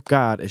word of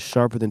God is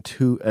sharper than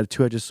a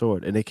two-edged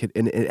sword. And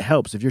it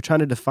helps. If you're trying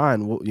to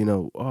define,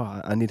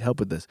 I need help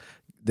with this,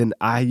 then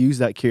I use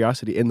that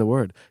curiosity in the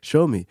word.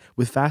 Show me.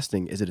 With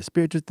fasting, is it a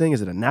spiritual thing?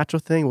 Is it a natural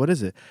thing? What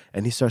is it?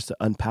 And he starts to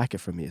unpack it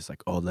for me. It's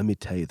like, oh, let me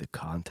tell you the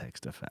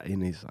context of it.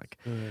 And he's like,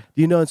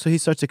 and so he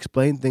starts to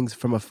explain things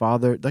from a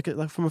father,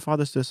 like from a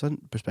father to a son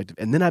perspective.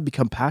 And then I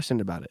become passionate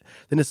about it.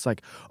 Then it's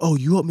like, oh,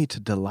 you want me to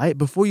delight?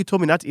 Before you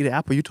told me not to eat an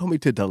apple, you told me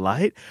to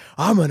delight?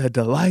 I'm going to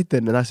delight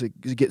then. And I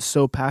get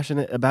so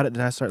passionate about it.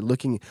 Then I start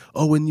looking,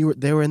 oh, when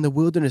they were in the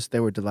wilderness, they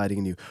were delighting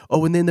in you. Oh,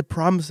 when they're in the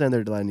promised land,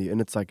 they're delighting in you.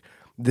 And it's like,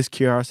 this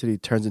curiosity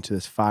turns into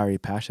this fiery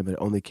passion, but it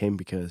only came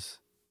because,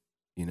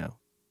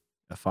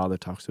 a father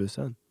talks to his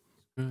son.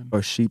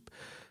 Or sheep,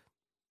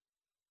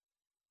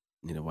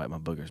 wipe my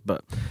boogers,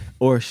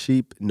 or a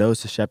sheep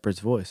knows the shepherd's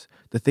voice.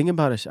 The thing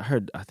about I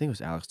think it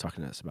was Alex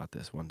talking to us about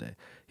this one day.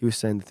 He was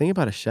saying the thing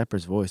about a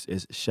shepherd's voice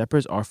is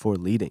shepherds are for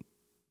leading.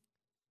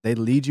 They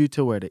lead you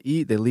to where to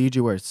eat. They lead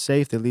you where it's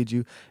safe. They lead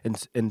you. And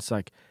it's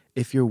like,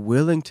 if you're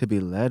willing to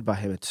be led by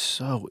him, it's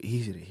so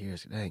easy to hear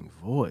his dang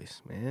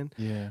voice, man.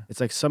 Yeah.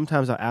 It's like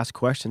sometimes I ask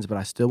questions, but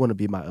I still want to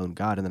be my own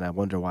God. And then I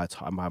wonder why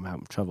I'm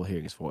having trouble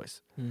hearing his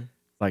voice.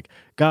 Like,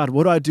 God,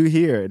 what do I do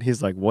here? And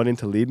he's like wanting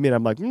to lead me. And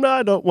I'm like, no,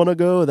 I don't want to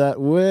go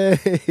that way.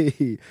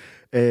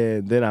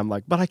 And then I'm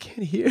like, but I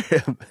can't hear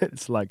him.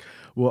 It's like,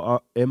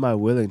 well, am I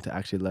willing to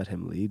actually let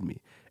him lead me?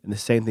 And the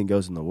same thing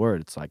goes in the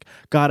word. It's like,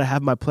 God, I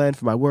have my plan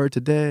for my word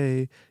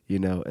today,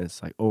 and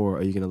it's like, or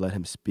are you going to let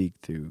him speak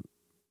through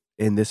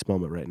in this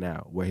moment right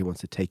now where he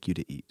wants to take you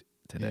to eat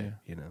today,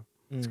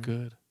 It's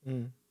good.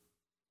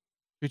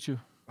 Get you.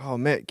 Oh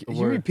man, can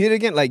you repeat it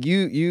again? Like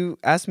you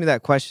asked me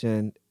that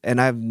question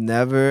and I've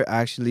never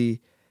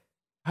actually.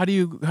 How do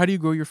you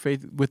grow your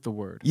faith with the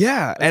word?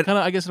 Yeah. And kind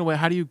of, I guess in a way,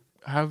 how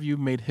have you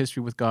made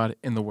history with God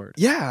in the word?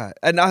 Yeah.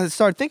 And I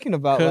started thinking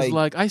about because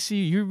I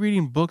see you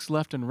reading books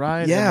left and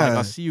right. Yeah. And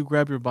I see you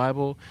grab your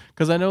Bible.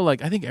 Because I know I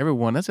think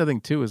everyone, that's the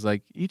thing too, is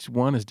each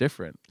one is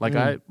different.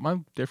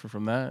 I'm different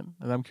from that.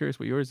 And I'm curious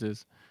what yours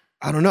is.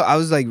 I don't know. I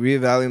was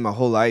reevaluating my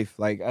whole life.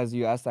 As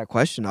you asked that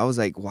question, I was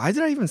like, why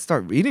did I even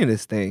start reading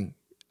this thing?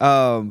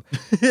 And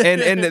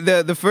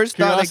the first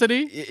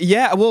curiosity?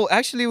 Yeah. Well,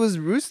 actually, it was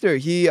Rooster.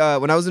 He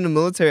when I was in the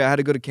military, I had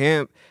to go to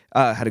camp.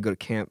 I had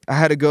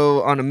to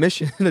go on a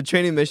mission, a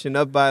training mission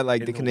up by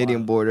the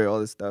Canadian border, all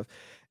this stuff.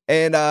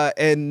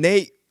 And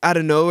Nate out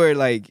of nowhere,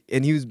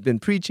 and he's been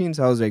preaching,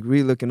 so I was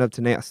really looking up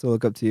to Nate. I still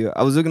look up to you.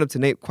 I was looking up to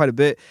Nate quite a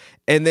bit,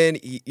 and then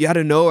you out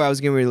of nowhere, I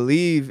was getting ready to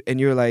leave, and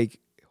you're like,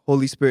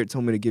 Holy Spirit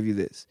told me to give you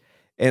this,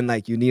 and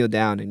you kneel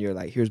down, and you're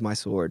like, here's my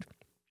sword.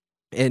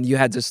 And you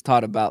had just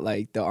taught about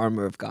the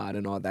armor of God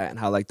and all that, and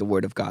how the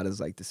word of God is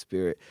the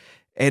spirit.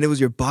 And it was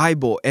your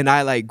Bible, and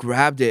I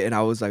grabbed it, and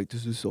I was like,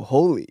 this is so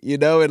holy,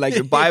 and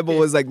your Bible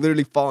was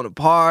literally falling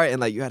apart,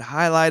 and you had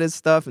highlighted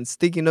stuff and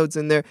sticky notes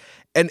in there.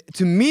 And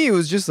to me, it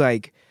was just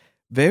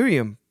very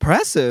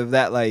impressive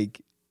that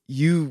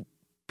you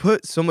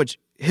put so much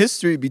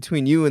history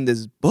between you and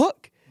this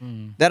book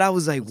that I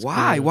was like,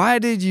 why? Good. Why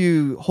did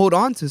you hold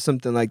on to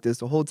something like this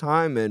the whole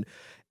time?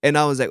 And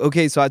I was like,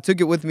 okay, so I took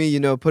it with me,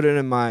 put it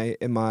in my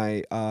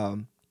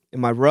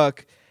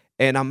ruck,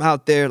 and I'm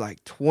out there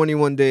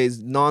 21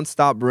 days,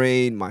 nonstop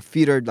rain. My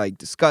feet are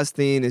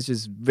disgusting. It's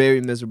just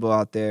very miserable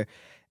out there.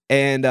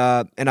 And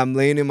I'm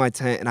laying in my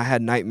tent, and I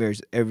had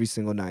nightmares every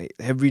single night.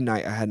 Every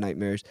night I had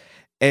nightmares.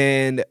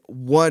 And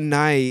one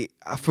night,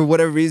 for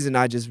whatever reason,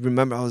 I just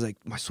remember, I was like,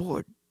 my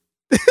sword.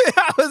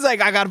 I was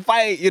like, I gotta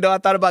fight. I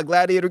thought about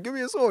Gladiator. Give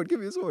me a sword. Give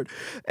me a sword.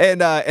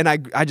 And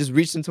I just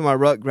reached into my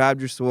ruck,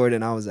 grabbed your sword,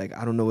 and I was like,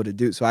 I don't know what to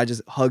do. So I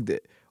just hugged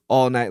it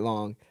all night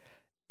long.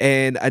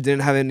 And I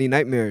didn't have any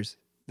nightmares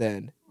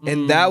then.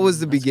 And that was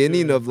the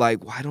beginning of why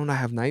don't I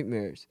have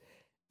nightmares?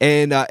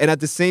 And at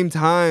the same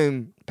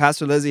time,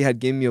 Pastor Leslie had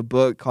given me a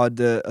book called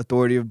The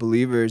Authority of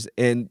Believers.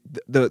 And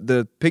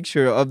the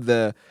picture of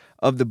the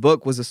of the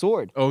book was a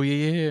sword. Oh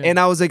yeah. And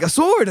I was like, a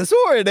sword.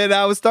 And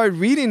I would start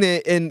reading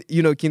it. And,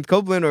 Kenneth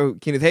Copeland or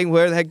Kenneth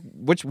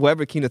Hagin,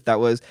 whoever Kenneth that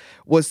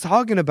was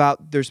talking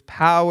about there's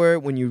power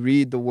when you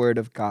read the word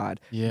of God.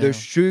 Yeah.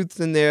 There's truths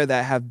in there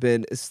that have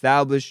been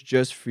established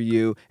just for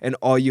you. And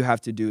all you have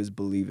to do is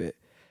believe it.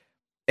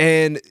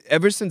 And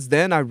ever since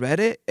then, I read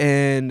it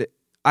and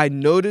I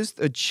noticed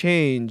a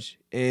change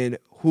in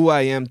who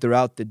I am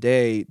throughout the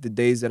day, the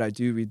days that I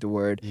do read the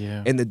word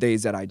and the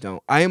days that I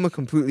don't. I am a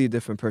completely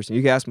different person.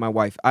 You can ask my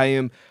wife. I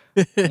am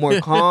more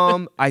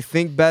calm. I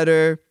think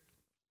better.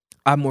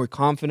 I'm more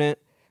confident.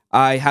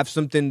 I have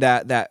something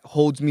that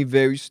holds me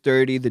very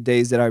sturdy the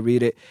days that I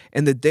read it.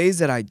 And the days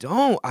that I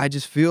don't, I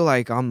just feel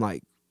like I'm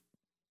like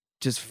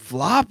just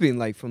flopping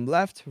like from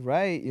left to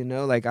right,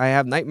 like I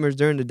have nightmares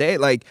during the day.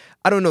 Like,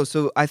 I don't know.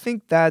 So I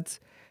think that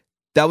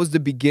was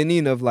the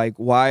beginning of like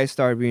why I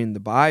started reading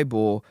the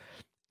Bible.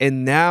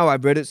 And now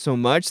I've read it so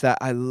much that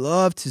I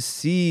love to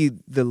see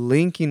the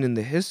linking in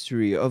the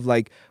history of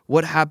like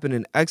what happened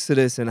in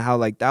Exodus and how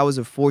like that was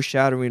a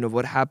foreshadowing of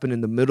what happened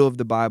in the middle of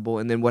the Bible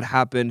and then what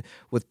happened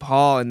with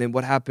Paul and then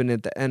what happened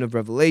at the end of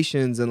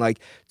Revelations. And like,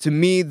 to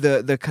me,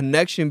 the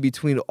connection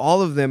between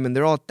all of them, and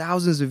they're all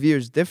thousands of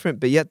years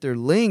different, but yet they're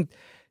linked,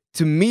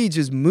 to me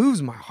just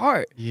moves my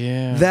heart.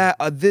 Yeah. That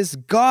this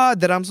God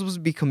that I'm supposed to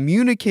be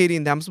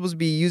communicating, that I'm supposed to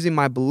be using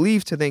my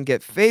belief to then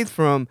get faith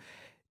from,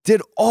 did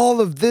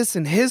all of this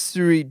in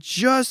history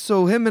just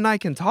so him and I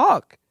can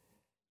talk.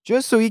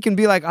 Just so he can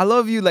be like, I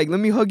love you. Like, let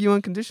me hug you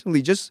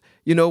unconditionally. Just,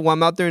 while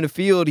I'm out there in the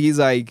field, he's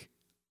like,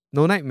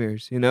 no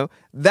nightmares,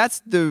 That's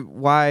the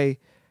why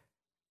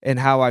and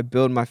how I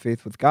build my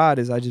faith with God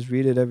is I just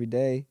read it every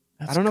day.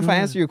 I don't know if I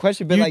answered your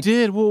question, but you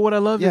did. Well, what I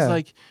love is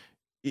like,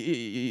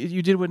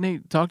 you did what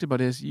Nate talked about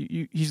is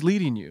he's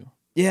leading you.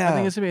 Yeah.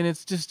 I think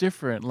it's just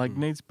different. Like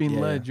Nate's being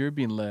led, you're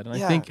being led. And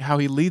I think how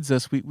he leads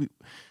us,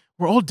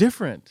 we're all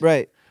different.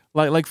 Right.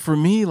 Like for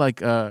me,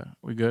 like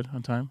we good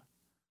on time?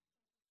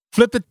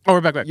 Flip it. Oh, we're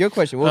back. Your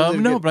question. What was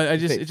it no, again?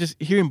 but it's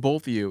just hearing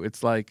both of you.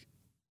 It's like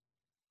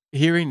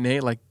hearing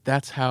Nate. Like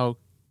that's how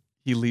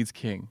he leads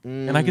King,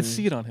 and I could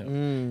see it on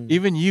him.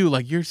 Even you,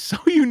 like you're so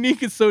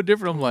unique and so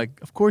different. I'm like,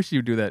 of course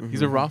you do that.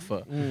 He's a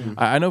Rafa.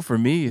 I know for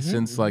me,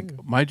 since like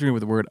my journey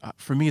with the word,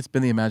 for me it's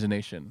been the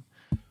imagination.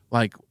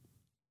 Like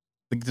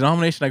the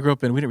denomination I grew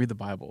up in, we didn't read the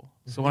Bible.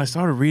 So when I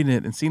started reading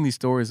it and seeing these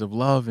stories of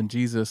love and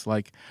Jesus,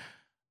 like.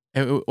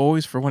 It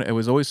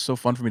was always so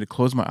fun for me to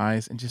close my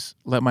eyes and just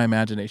let my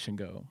imagination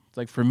go.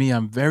 Like for me,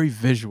 I'm very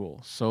visual.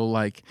 So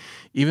like,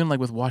 even like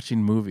with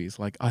watching movies,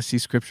 like I see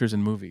scriptures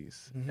in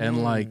movies,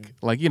 and like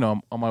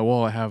on my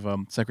wall I have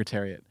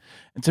Secretariat,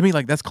 and to me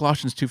like that's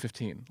Colossians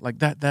 2:15. Like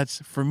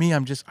that's for me.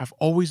 I've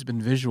always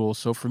been visual.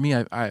 So for me,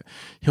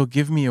 he'll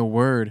give me a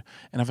word,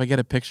 and if I get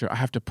a picture, I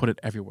have to put it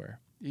everywhere.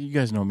 You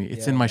guys know me.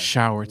 It's in my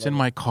shower. It's in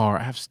my car.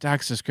 I have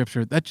stacks of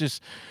scripture. That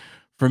just.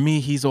 For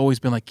me, he's always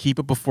been like, keep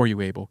it before you,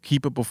 Abel.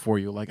 Keep it before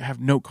you. Like I have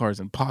note cards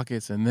and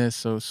pockets and this.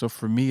 So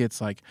for me, it's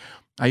like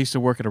I used to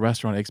work at a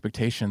restaurant,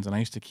 Expectations, and I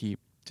used to keep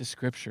just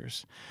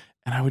scriptures,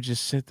 and I would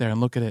just sit there and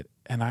look at it.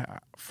 And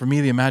for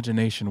me, the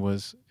imagination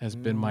has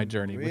been my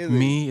journey. Really? With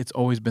me, it's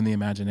always been the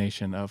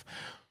imagination of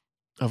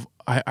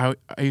I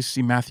used to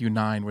see Matthew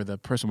 9 where the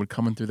person would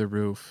come in through the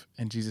roof,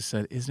 and Jesus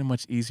said, "Isn't it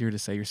much easier to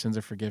say your sins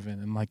are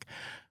forgiven?" And like.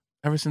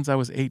 Ever since I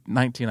was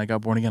 19, I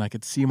got born again. I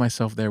could see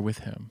myself there with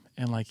him.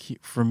 And like,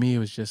 for me, it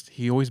was just,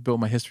 he always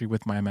built my history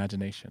with my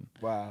imagination.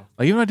 Wow.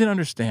 Like, even though I didn't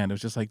understand, it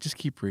was just like, just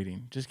keep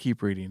reading.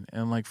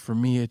 And like, for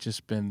me, it's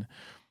just been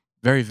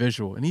very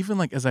visual. And even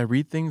like, as I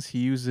read things,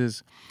 he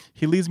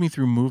leads me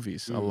through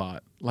movies a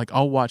lot. Like,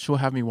 he'll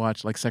have me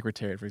watch like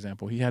Secretariat, for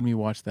example. He had me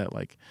watch that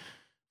like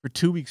for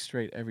 2 weeks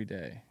straight every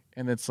day.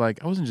 And it's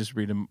like, I wasn't just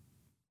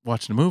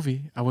watching a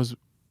movie. He was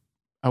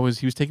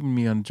taking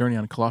me on a journey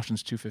on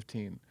Colossians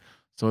 2:15.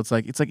 So it's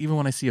like even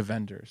when I see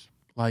Avengers,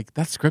 like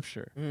that's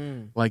scripture.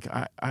 Like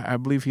I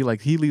believe he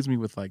leads me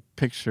with like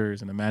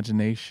pictures and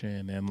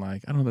imagination, and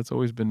like I don't know, that's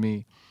always been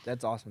me.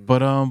 That's awesome.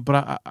 But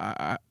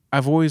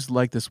I've always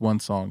liked this one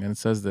song, and it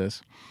says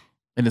this,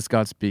 and it's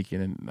God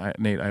speaking. And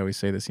Nate, I always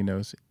say this, he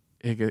knows.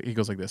 He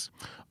goes like this: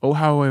 "Oh,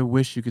 how I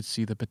wish you could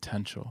see the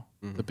potential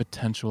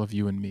of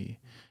you and me.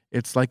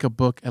 It's like a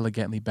book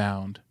elegantly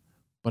bound,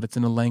 but it's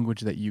in a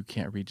language that you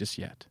can't read just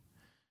yet."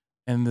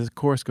 And the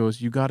chorus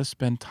goes, "You got to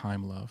spend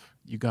time, love.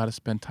 You got to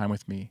spend time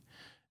with me.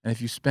 And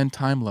if you spend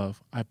time,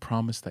 love, I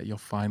promise that you'll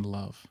find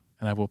love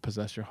and I will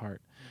possess your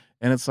heart."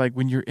 And it's like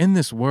when you're in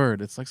this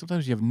word, it's like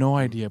sometimes you have no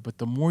idea, but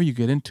the more you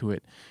get into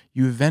it,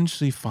 you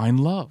eventually find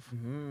love.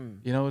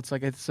 It's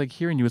like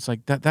hearing you. It's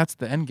like that's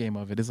the end game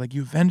of it. It's like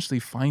you eventually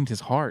find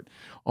his heart.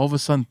 All of a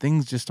sudden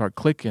things just start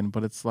clicking,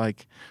 but it's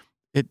like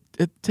it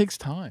takes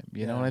time,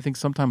 And I think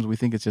sometimes we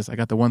think it's just I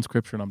got the one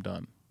scripture and I'm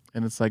done.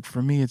 And it's like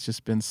for me, it's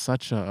just been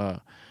such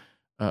a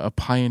a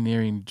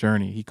pioneering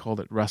journey. He called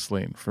it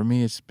wrestling. For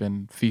me, it's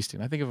been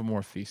feasting. I think of it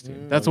more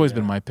feasting. That's always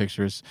been my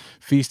pictures,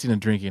 feasting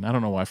and drinking. I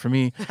don't know why. For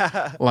me,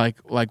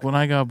 like when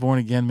I got born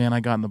again, man,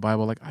 I got in the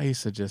Bible. Like I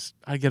used to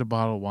I'd get a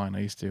bottle of wine. I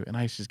used to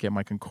just get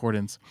my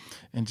concordance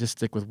and just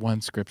stick with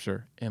one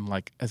scripture in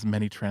like as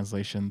many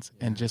translations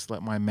and just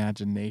let my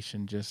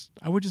imagination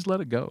I would just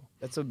let it go.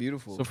 That's so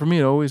beautiful. So for me,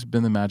 it always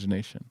been the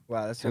imagination.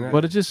 Wow, that's so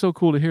But it's just so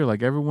cool to hear.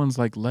 Like everyone's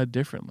like led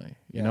differently,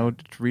 you know,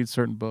 to read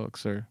certain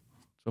books or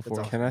so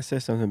forth. Can I say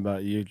something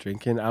about you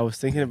drinking? I was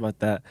thinking about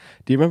that.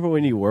 Do you remember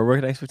when you were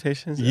working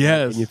Expectations?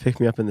 Yes. And you picked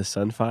me up in the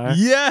Sunfire?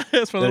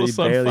 Yes, my That little you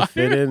barely Sunfire.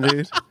 fit in,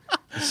 dude.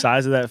 The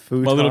size of that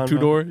food. My little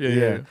two-door?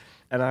 Yeah.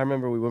 And I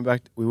remember we went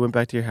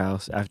back to your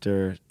house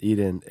after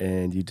Eden,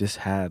 and you just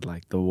had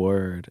like the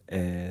word,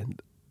 and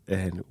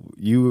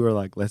you were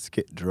like, let's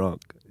get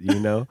drunk, you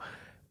know?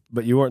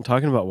 But you weren't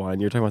talking about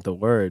wine. You were talking about the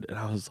word. And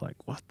I was like,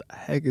 what the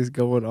heck is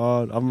going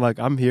on? I'm like,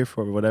 I'm here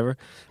for it, whatever.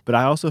 But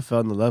I also fell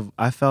in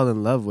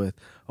love with,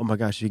 oh my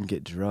gosh, you can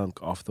get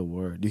drunk off the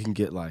word. You can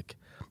get like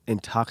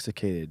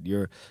intoxicated.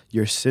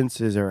 Your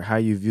senses or how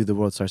you view the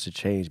world starts to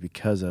change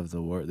because of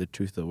the word, the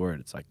truth of the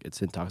word. It's like,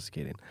 it's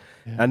intoxicating.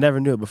 Yeah. I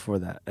never knew it before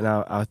that. And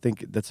I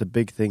think that's a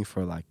big thing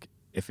for like,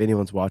 if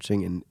anyone's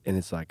watching and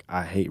it's like,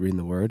 I hate reading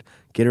the word,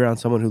 get around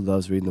someone who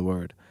loves reading the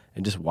word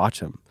and just watch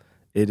them.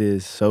 It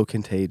is so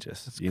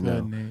contagious, That's you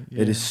good, know. Nate.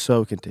 It is Yeah.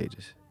 so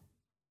contagious.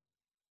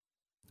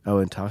 Oh,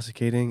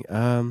 intoxicating.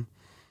 I'll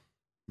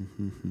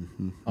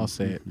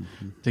say it.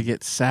 To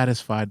get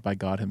satisfied by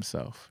God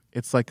himself.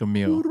 It's like a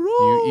meal.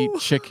 You eat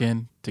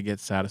chicken to get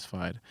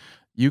satisfied.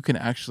 You can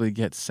actually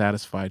get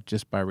satisfied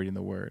just by reading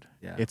the word.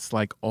 Yeah. It's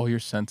like all your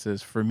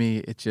senses. For me,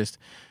 it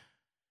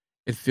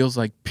feels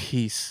like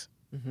peace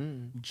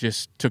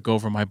just took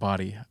over my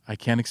body. I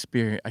can't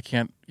explain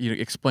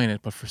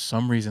it, but for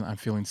some reason I'm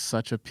feeling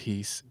such a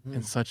peace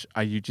and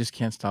you just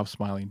can't stop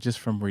smiling just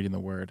from reading the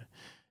word.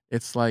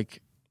 It's like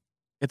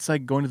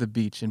going to the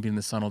beach and being in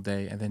the sun all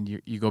day, and then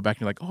you go back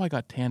and you're like, oh, I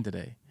got tan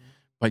today.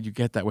 But you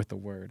get that with the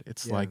word.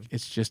 It's like,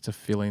 it's just a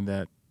feeling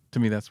that, to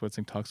me, that's what's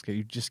intoxicating.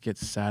 You just get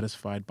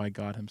satisfied by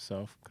God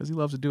himself because he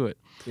loves to do it.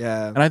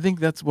 Yeah. And I think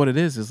that's what it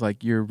is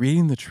like you're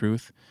reading the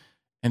truth,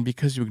 and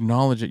because you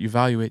acknowledge it, you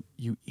value it,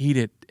 you eat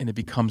it, and it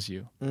becomes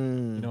you. You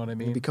know what I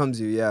mean? It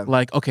becomes you, yeah.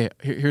 Like, okay,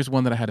 here's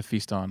one that I had to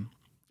feast on.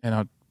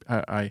 And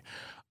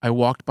I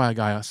walked by a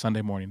guy on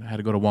Sunday morning. I had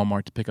to go to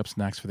Walmart to pick up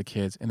snacks for the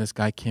kids. And this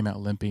guy came out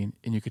limping,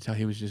 and you could tell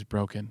he was just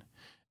broken.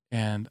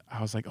 And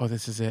I was like, oh,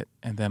 this is it.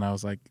 And then I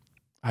was like,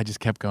 I just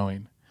kept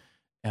going.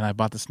 And I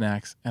bought the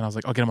snacks, and I was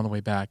like, I'll get him on the way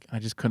back. And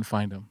I just couldn't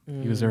find him.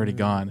 He was already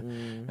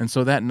gone. And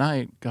so that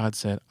night, God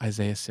said,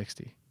 Isaiah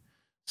 60.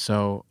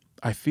 So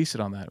I feasted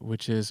on that,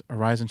 which is,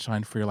 arise and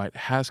shine, for your light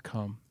has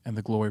come, and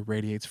the glory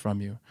radiates from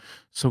you.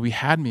 So he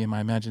had me in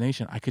my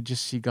imagination. I could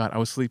just see God. I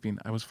was sleeping.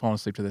 I was falling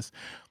asleep to this.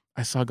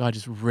 I saw God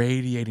just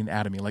radiating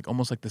out of me, like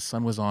almost like the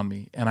sun was on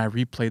me. And I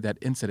replayed that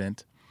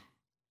incident,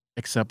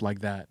 except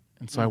like that.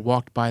 And so I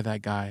walked by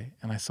that guy,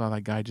 and I saw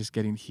that guy just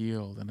getting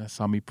healed, and I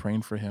saw me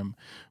praying for him.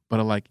 But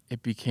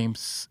it became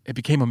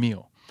a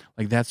meal.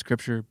 Like that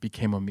scripture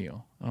became a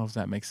meal. I don't know if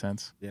that makes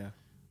sense. Yeah.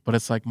 But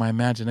it's like my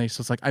imagination.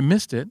 So it's like I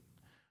missed it,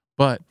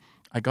 but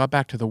I got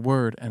back to the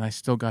word, and I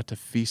still got to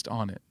feast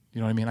on it. You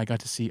know what I mean? I got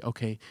to see,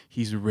 okay,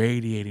 he's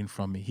radiating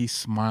from me. He's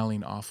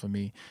smiling off of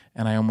me.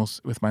 And I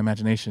almost, with my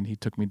imagination, he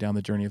took me down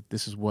the journey of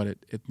this is what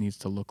it needs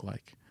to look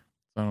like.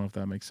 I don't know if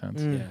that makes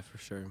sense. Yeah, for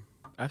sure.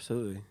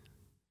 Absolutely.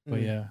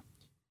 But yeah.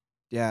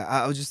 Yeah,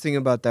 I was just thinking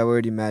about that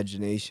word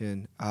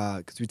imagination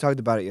because we talked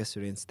about it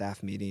yesterday in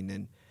staff meeting,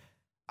 and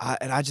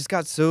I just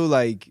got so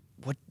like,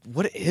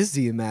 what is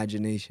the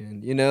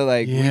imagination? You know,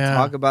 like we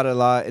talk about it a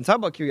lot and talk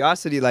about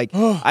curiosity. Like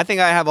I think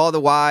I have all the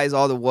whys,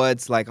 all the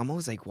whats. Like I'm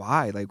always like,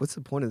 why? Like what's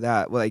the point of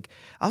that? Well, like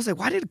I was like,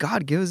 why did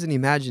God give us an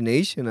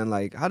imagination, and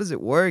like how does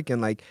it work?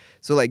 And like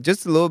so like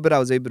just a little bit I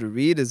was able to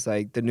read is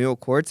like the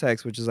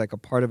neocortex, which is like a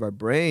part of our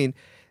brain.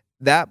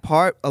 That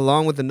part,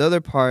 along with another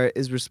part,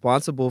 is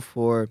responsible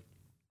for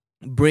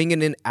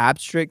bringing in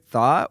abstract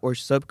thought or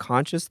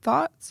subconscious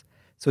thoughts.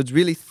 So it's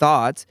really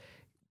thoughts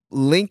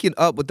linking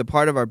up with the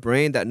part of our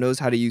brain that knows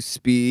how to use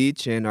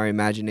speech and our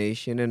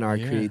imagination and our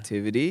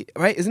creativity,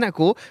 right? Isn't that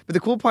cool? But the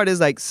cool part is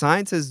like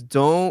scientists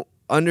don't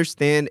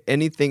understand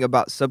anything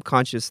about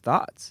subconscious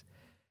thoughts.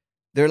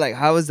 They're like,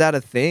 how is that a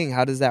thing?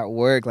 How does that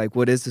work? Like,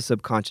 what is the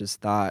subconscious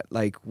thought?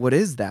 Like, what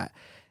is that?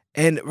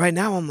 And right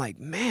now I'm like,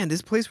 man,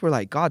 this place where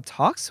like God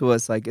talks to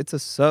us, like it's a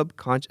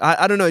subconscious,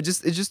 I don't know. It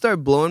just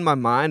started blowing my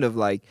mind of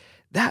like,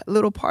 that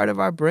little part of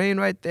our brain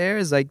right there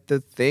is like the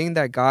thing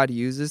that God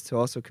uses to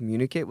also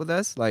communicate with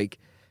us, like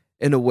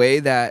in a way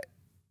that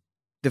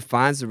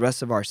defines the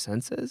rest of our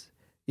senses.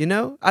 You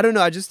know, I don't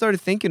know. I just started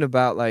thinking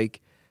about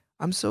like,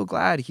 I'm so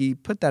glad he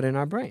put that in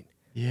our brain.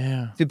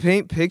 Yeah. To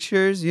paint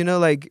pictures, you know,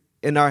 like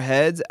in our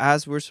heads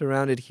as we're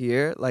surrounded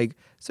here, like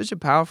such a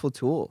powerful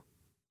tool.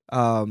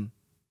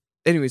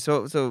 Anyway,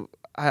 so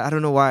I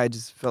don't know why I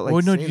just felt like.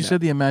 Well, no, saying you that.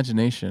 said the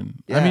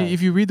imagination. Yeah. I mean,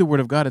 if you read the Word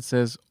of God, it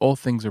says all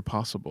things are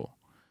possible.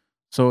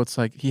 So it's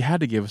like he had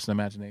to give us an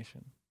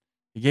imagination.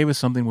 He gave us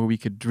something where we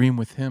could dream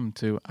with him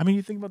too. I mean,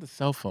 you think about the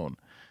cell phone.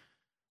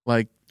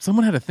 Like,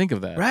 someone had to think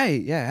of that.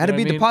 Right, yeah. It had You know to what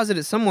be I mean?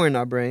 deposited somewhere in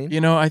our brain. You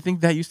know, I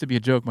think that used to be a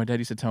joke. My dad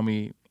used to tell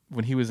me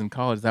when he was in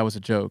college that was a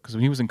joke. Because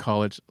when he was in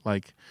college,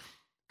 like,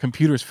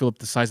 computers filled up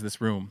the size of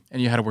this room,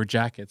 and you had to wear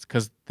jackets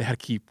because they had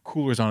to keep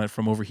coolers on it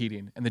from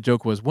overheating. And the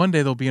joke was, one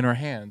day they'll be in our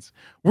hands.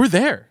 We're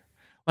there.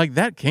 Like,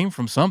 that came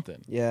from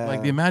something. Yeah.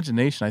 Like, the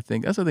imagination, I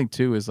think. That's the thing,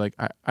 too, is like,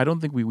 I don't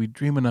think we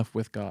dream enough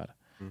with God.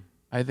 Mm.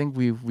 I think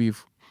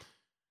we've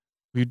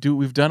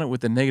done it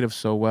with the negative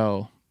so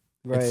well.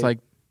 Right. It's like,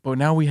 but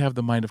now we have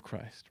the mind of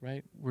Christ,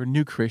 right? We're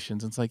new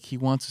Christians. It's like he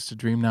wants us to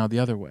dream now the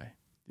other way.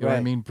 You know what I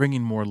Right. mean?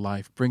 Bringing more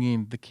life,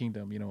 bringing the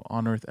kingdom,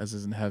 on earth as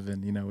is in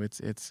heaven.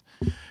 It's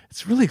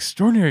really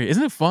extraordinary.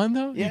 Isn't it fun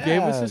though? You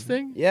gave us this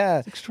thing? Yeah.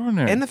 It's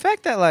extraordinary. And the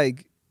fact that,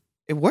 like,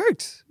 it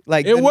works.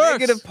 Like, It the works.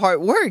 negative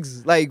part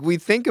works. Like, we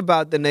think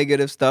about the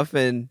negative stuff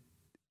and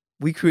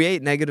we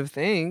create negative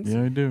things.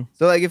 yeah, I do.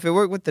 So, like, if it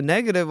worked with the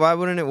negative, why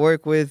wouldn't it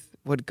work with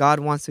what God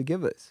wants to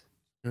give us?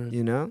 Good.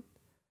 You know?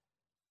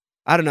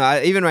 I don't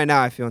know. Even right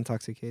now, I feel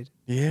intoxicated.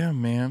 Yeah,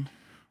 man.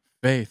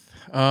 Faith.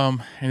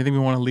 Anything we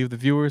want to leave the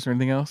viewers or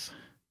anything else?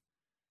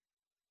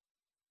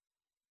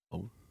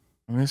 Oh.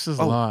 I mean, this is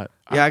a Oh, lot.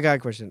 Yeah, I got a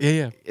question.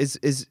 Yeah.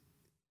 Is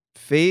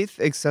faith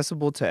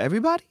accessible to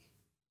everybody?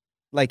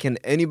 Like, can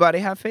anybody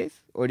have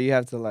faith, or do you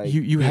have to like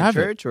You be in have it.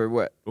 church or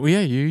what? Well,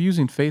 yeah, you're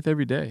using faith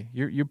every day.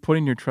 You're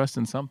putting your trust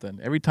in something.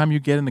 Every time you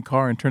get in the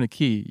car and turn a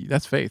key,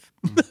 that's faith.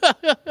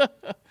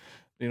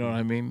 You know what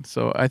I mean?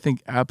 So I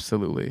think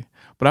absolutely.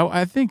 But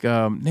I think,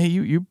 Nate,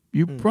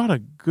 you brought a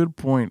good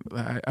point.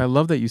 I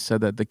love that you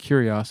said that, the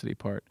curiosity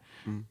part.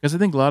 Mm. Because I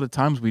think a lot of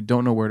times we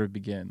don't know where to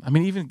begin. I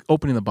mean, even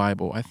opening the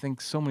Bible, I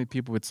think so many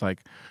people, it's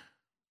like,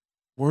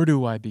 where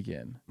do I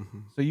begin?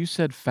 Mhm. So you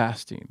said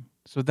fasting.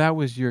 So that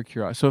was your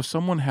curiosity. So if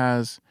someone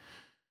has,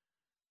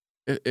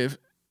 if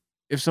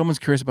someone's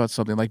curious about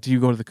something, like, do you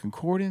go to the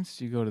concordance?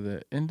 Do you go to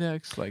the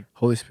index? Like,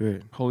 Holy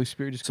Spirit. Holy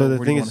Spirit, just So go, the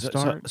where thing do you is, want to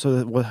start?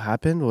 so what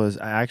happened was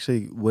I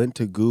actually went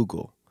to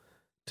Google,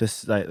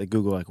 just like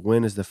Google, like,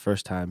 when is the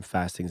first time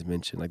fasting is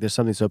mentioned? Like, there's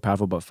something so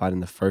powerful about finding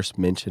the first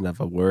mention of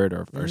a word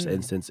or first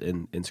instance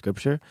in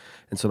Scripture.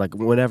 And so, like,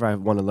 whenever I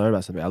want to learn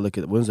about something, I look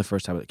at when was the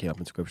first time it came up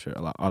in Scripture.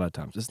 A lot of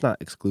times, it's not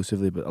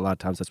exclusively, but a lot of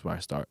times that's where I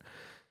start.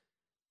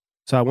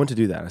 So I went to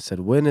do that. I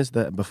said, when is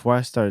the, before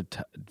I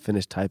started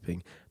finished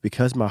typing,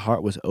 because my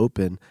heart was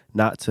open,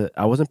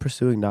 I wasn't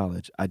pursuing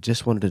knowledge. I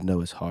just wanted to know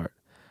his heart.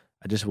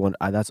 That's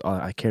all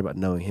I cared about,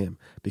 knowing him.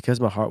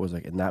 Because my heart was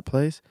like in that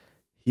place,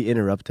 he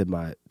interrupted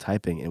my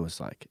typing and was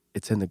like,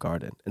 it's in the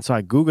garden. And so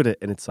I Googled it,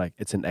 and it's like,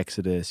 it's in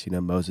Exodus.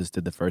 Moses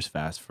did the first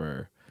fast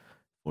for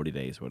 40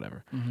 days or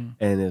whatever. Mhm.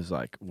 And it was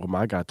like, well,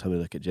 my God told me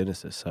to look at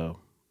Genesis. So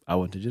I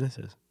went to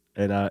Genesis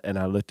and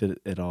I looked at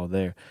it all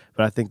there.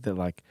 But I think that,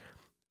 like,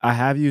 I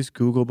have used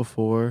Google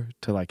before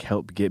to, like,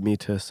 help get me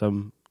to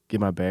get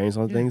my bearings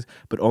on things,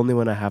 but only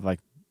when I have, like,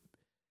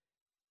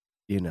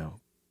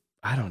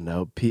 I don't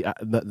know.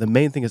 The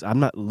main thing is I'm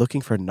not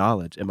looking for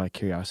knowledge in my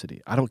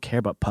curiosity. I don't care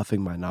about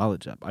puffing my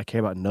knowledge up. I care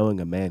about knowing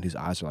a man whose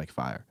eyes are like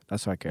fire.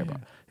 That's what I care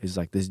about. He's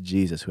like this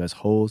Jesus who has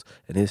holes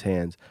in his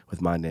hands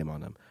with my name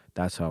on them.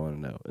 That's what I want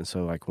to know. And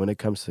so, like, when it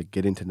comes to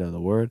getting to know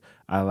the word,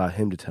 I allow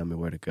him to tell me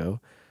where to go.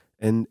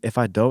 And if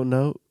I don't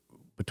know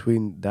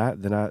between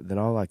that, then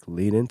I'll like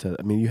lean into it.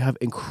 I mean, we have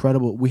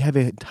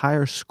an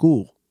entire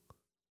school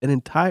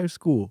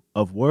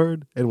of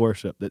word and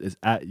worship that is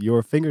at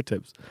your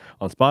fingertips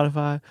on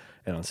Spotify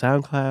and on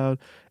SoundCloud.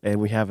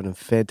 And we have a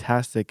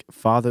fantastic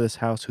fatherless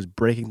house who's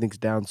breaking things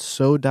down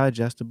so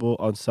digestible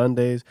on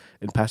Sundays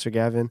in Pastor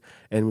Gavin.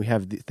 And we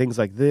have things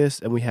like this,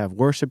 and we have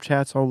worship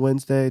chats on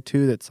Wednesday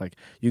too. That's like,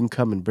 you can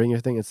come and bring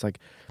your thing. It's like,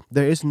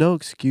 there is no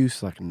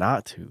excuse like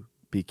not to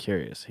be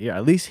curious here,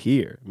 at least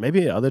here.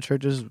 Maybe at other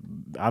churches,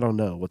 I don't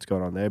know what's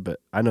going on there, but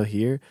I know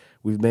here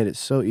we've made it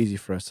so easy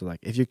for us to, like,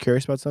 if you're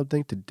curious about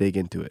something, to dig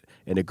into it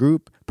in a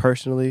group,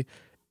 personally,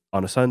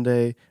 on a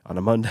Sunday, on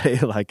a Monday,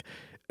 like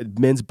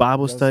men's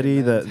Bible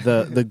study.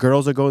 The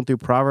girls are going through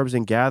Proverbs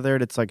and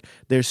gathered. It's like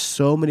there's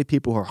so many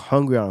people who are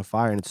hungry on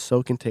fire, and it's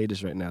so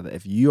contagious right now that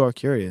if you are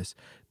curious,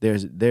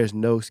 there's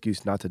no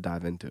excuse not to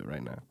dive into it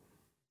right now.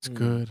 It's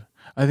good.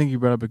 I think you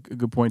brought up a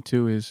good point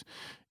too, is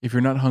if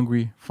you're not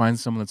hungry, find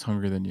someone that's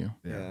hungrier than you.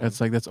 Yeah.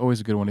 That's always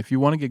a good one. If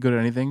you want to get good at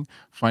anything,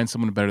 find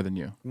someone better than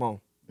you. Come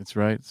on. That's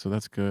right. So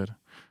that's good.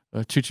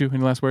 Choo,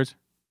 any last words?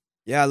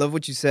 Yeah, I love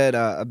what you said.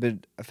 I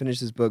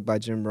finished this book by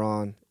Jim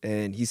Rohn,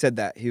 and he said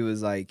that he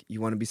was like, you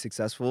want to be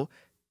successful,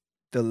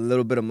 the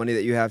little bit of money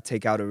that you have,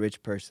 take out a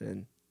rich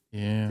person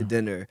to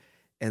dinner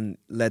and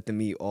let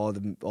them eat all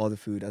the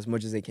food as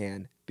much as they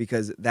can,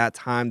 because that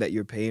time that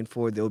you're paying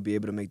for, they'll be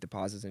able to make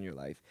deposits in your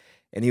life.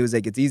 And he was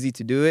like, it's easy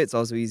to do it. It's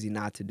also easy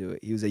not to do it.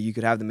 He was like, you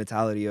could have the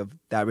mentality of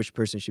that rich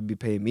person should be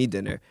paying me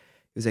dinner.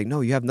 He was like,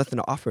 no, you have nothing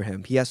to offer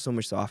him. He has so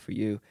much to offer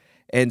you.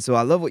 And so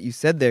I love what you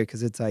said there,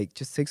 because it's like,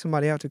 just take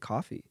somebody out to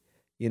coffee.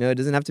 It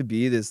doesn't have to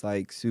be this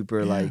like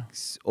super like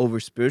over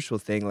spiritual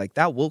thing. Like,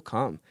 that will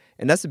come.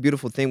 And that's the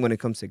beautiful thing when it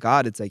comes to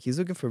God. It's like he's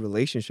looking for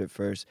relationship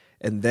first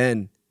and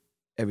then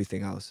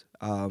everything else.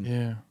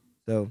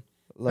 So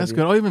That's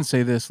good. I'll even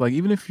say this, like,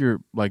 even if your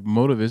like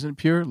motive isn't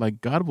pure,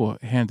 like God will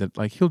hand it,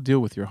 like He'll deal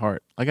with your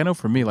heart. Like I know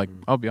for me, like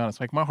I'll be honest,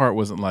 like my heart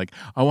wasn't like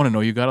I want to know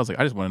you, God. I was like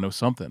I just want to know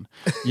something.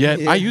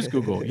 Yet I use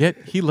Google. Yet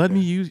He let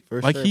me use,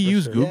 He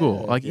used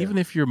Google. Yeah, like even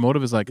if your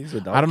motive is like He's a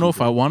I don't know donkey,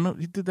 if I want to,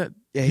 He did that.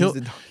 Yeah,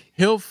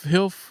 He'll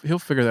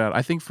figure that out.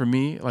 I think for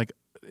me, like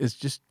it's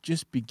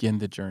just begin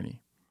the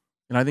journey.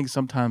 And I think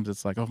sometimes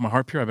it's like, oh, if my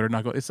heart pure, I better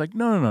not go. It's like,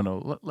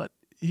 no.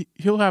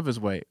 He'll have his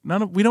way.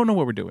 We don't know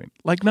what we're doing.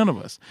 Like none of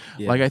us.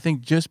 Yeah. Like I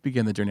think just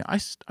begin the journey. I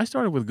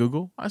started with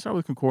Google. I started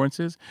with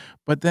concordances,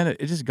 but then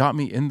it just got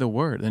me in the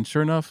Word. And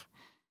sure enough,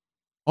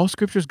 all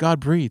Scriptures God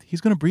breathed.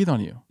 He's going to breathe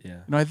on you. Yeah.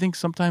 I think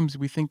sometimes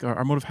we think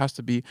our motive has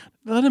to be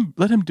let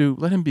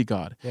him be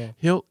God.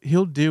 Yeah.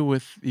 He'll deal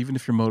with even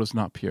if your motive's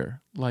not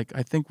pure. Like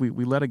I think we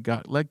let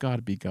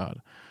God be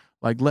God.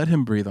 Like, let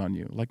Him breathe on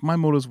you. Like, my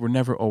motives were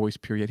never always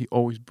pure, yet He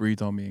always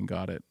breathed on me and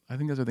got it. I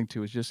think that's the thing,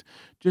 too, is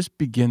just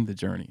begin the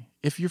journey.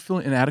 If you're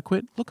feeling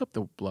inadequate, look up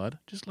the blood.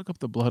 Just look up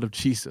the blood of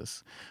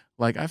Jesus.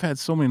 Like, I've had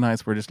so many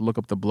nights where I just look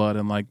up the blood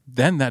and, like,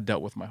 then that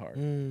dealt with my heart.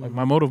 Like,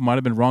 my motive might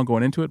have been wrong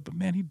going into it, but,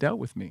 man, He dealt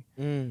with me.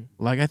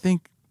 Like, I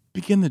think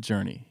begin the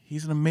journey.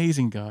 He's an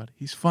amazing God.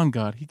 He's fun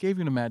God. He gave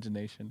you an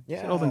imagination. He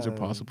said all things are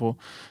possible.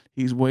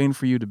 He's waiting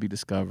for you to be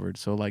discovered.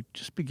 So, like,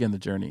 just begin the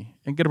journey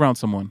and get around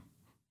someone.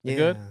 Yeah,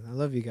 good? I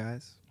love you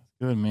guys.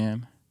 Good,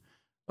 man.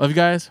 Love you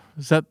guys.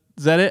 Is that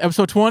it?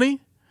 Episode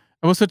 20?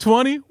 Episode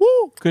 20?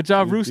 Woo! Good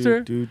job,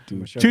 Rooster.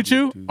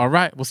 Choo-choo. All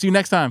right. We'll see you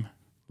next time.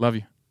 Love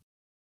you.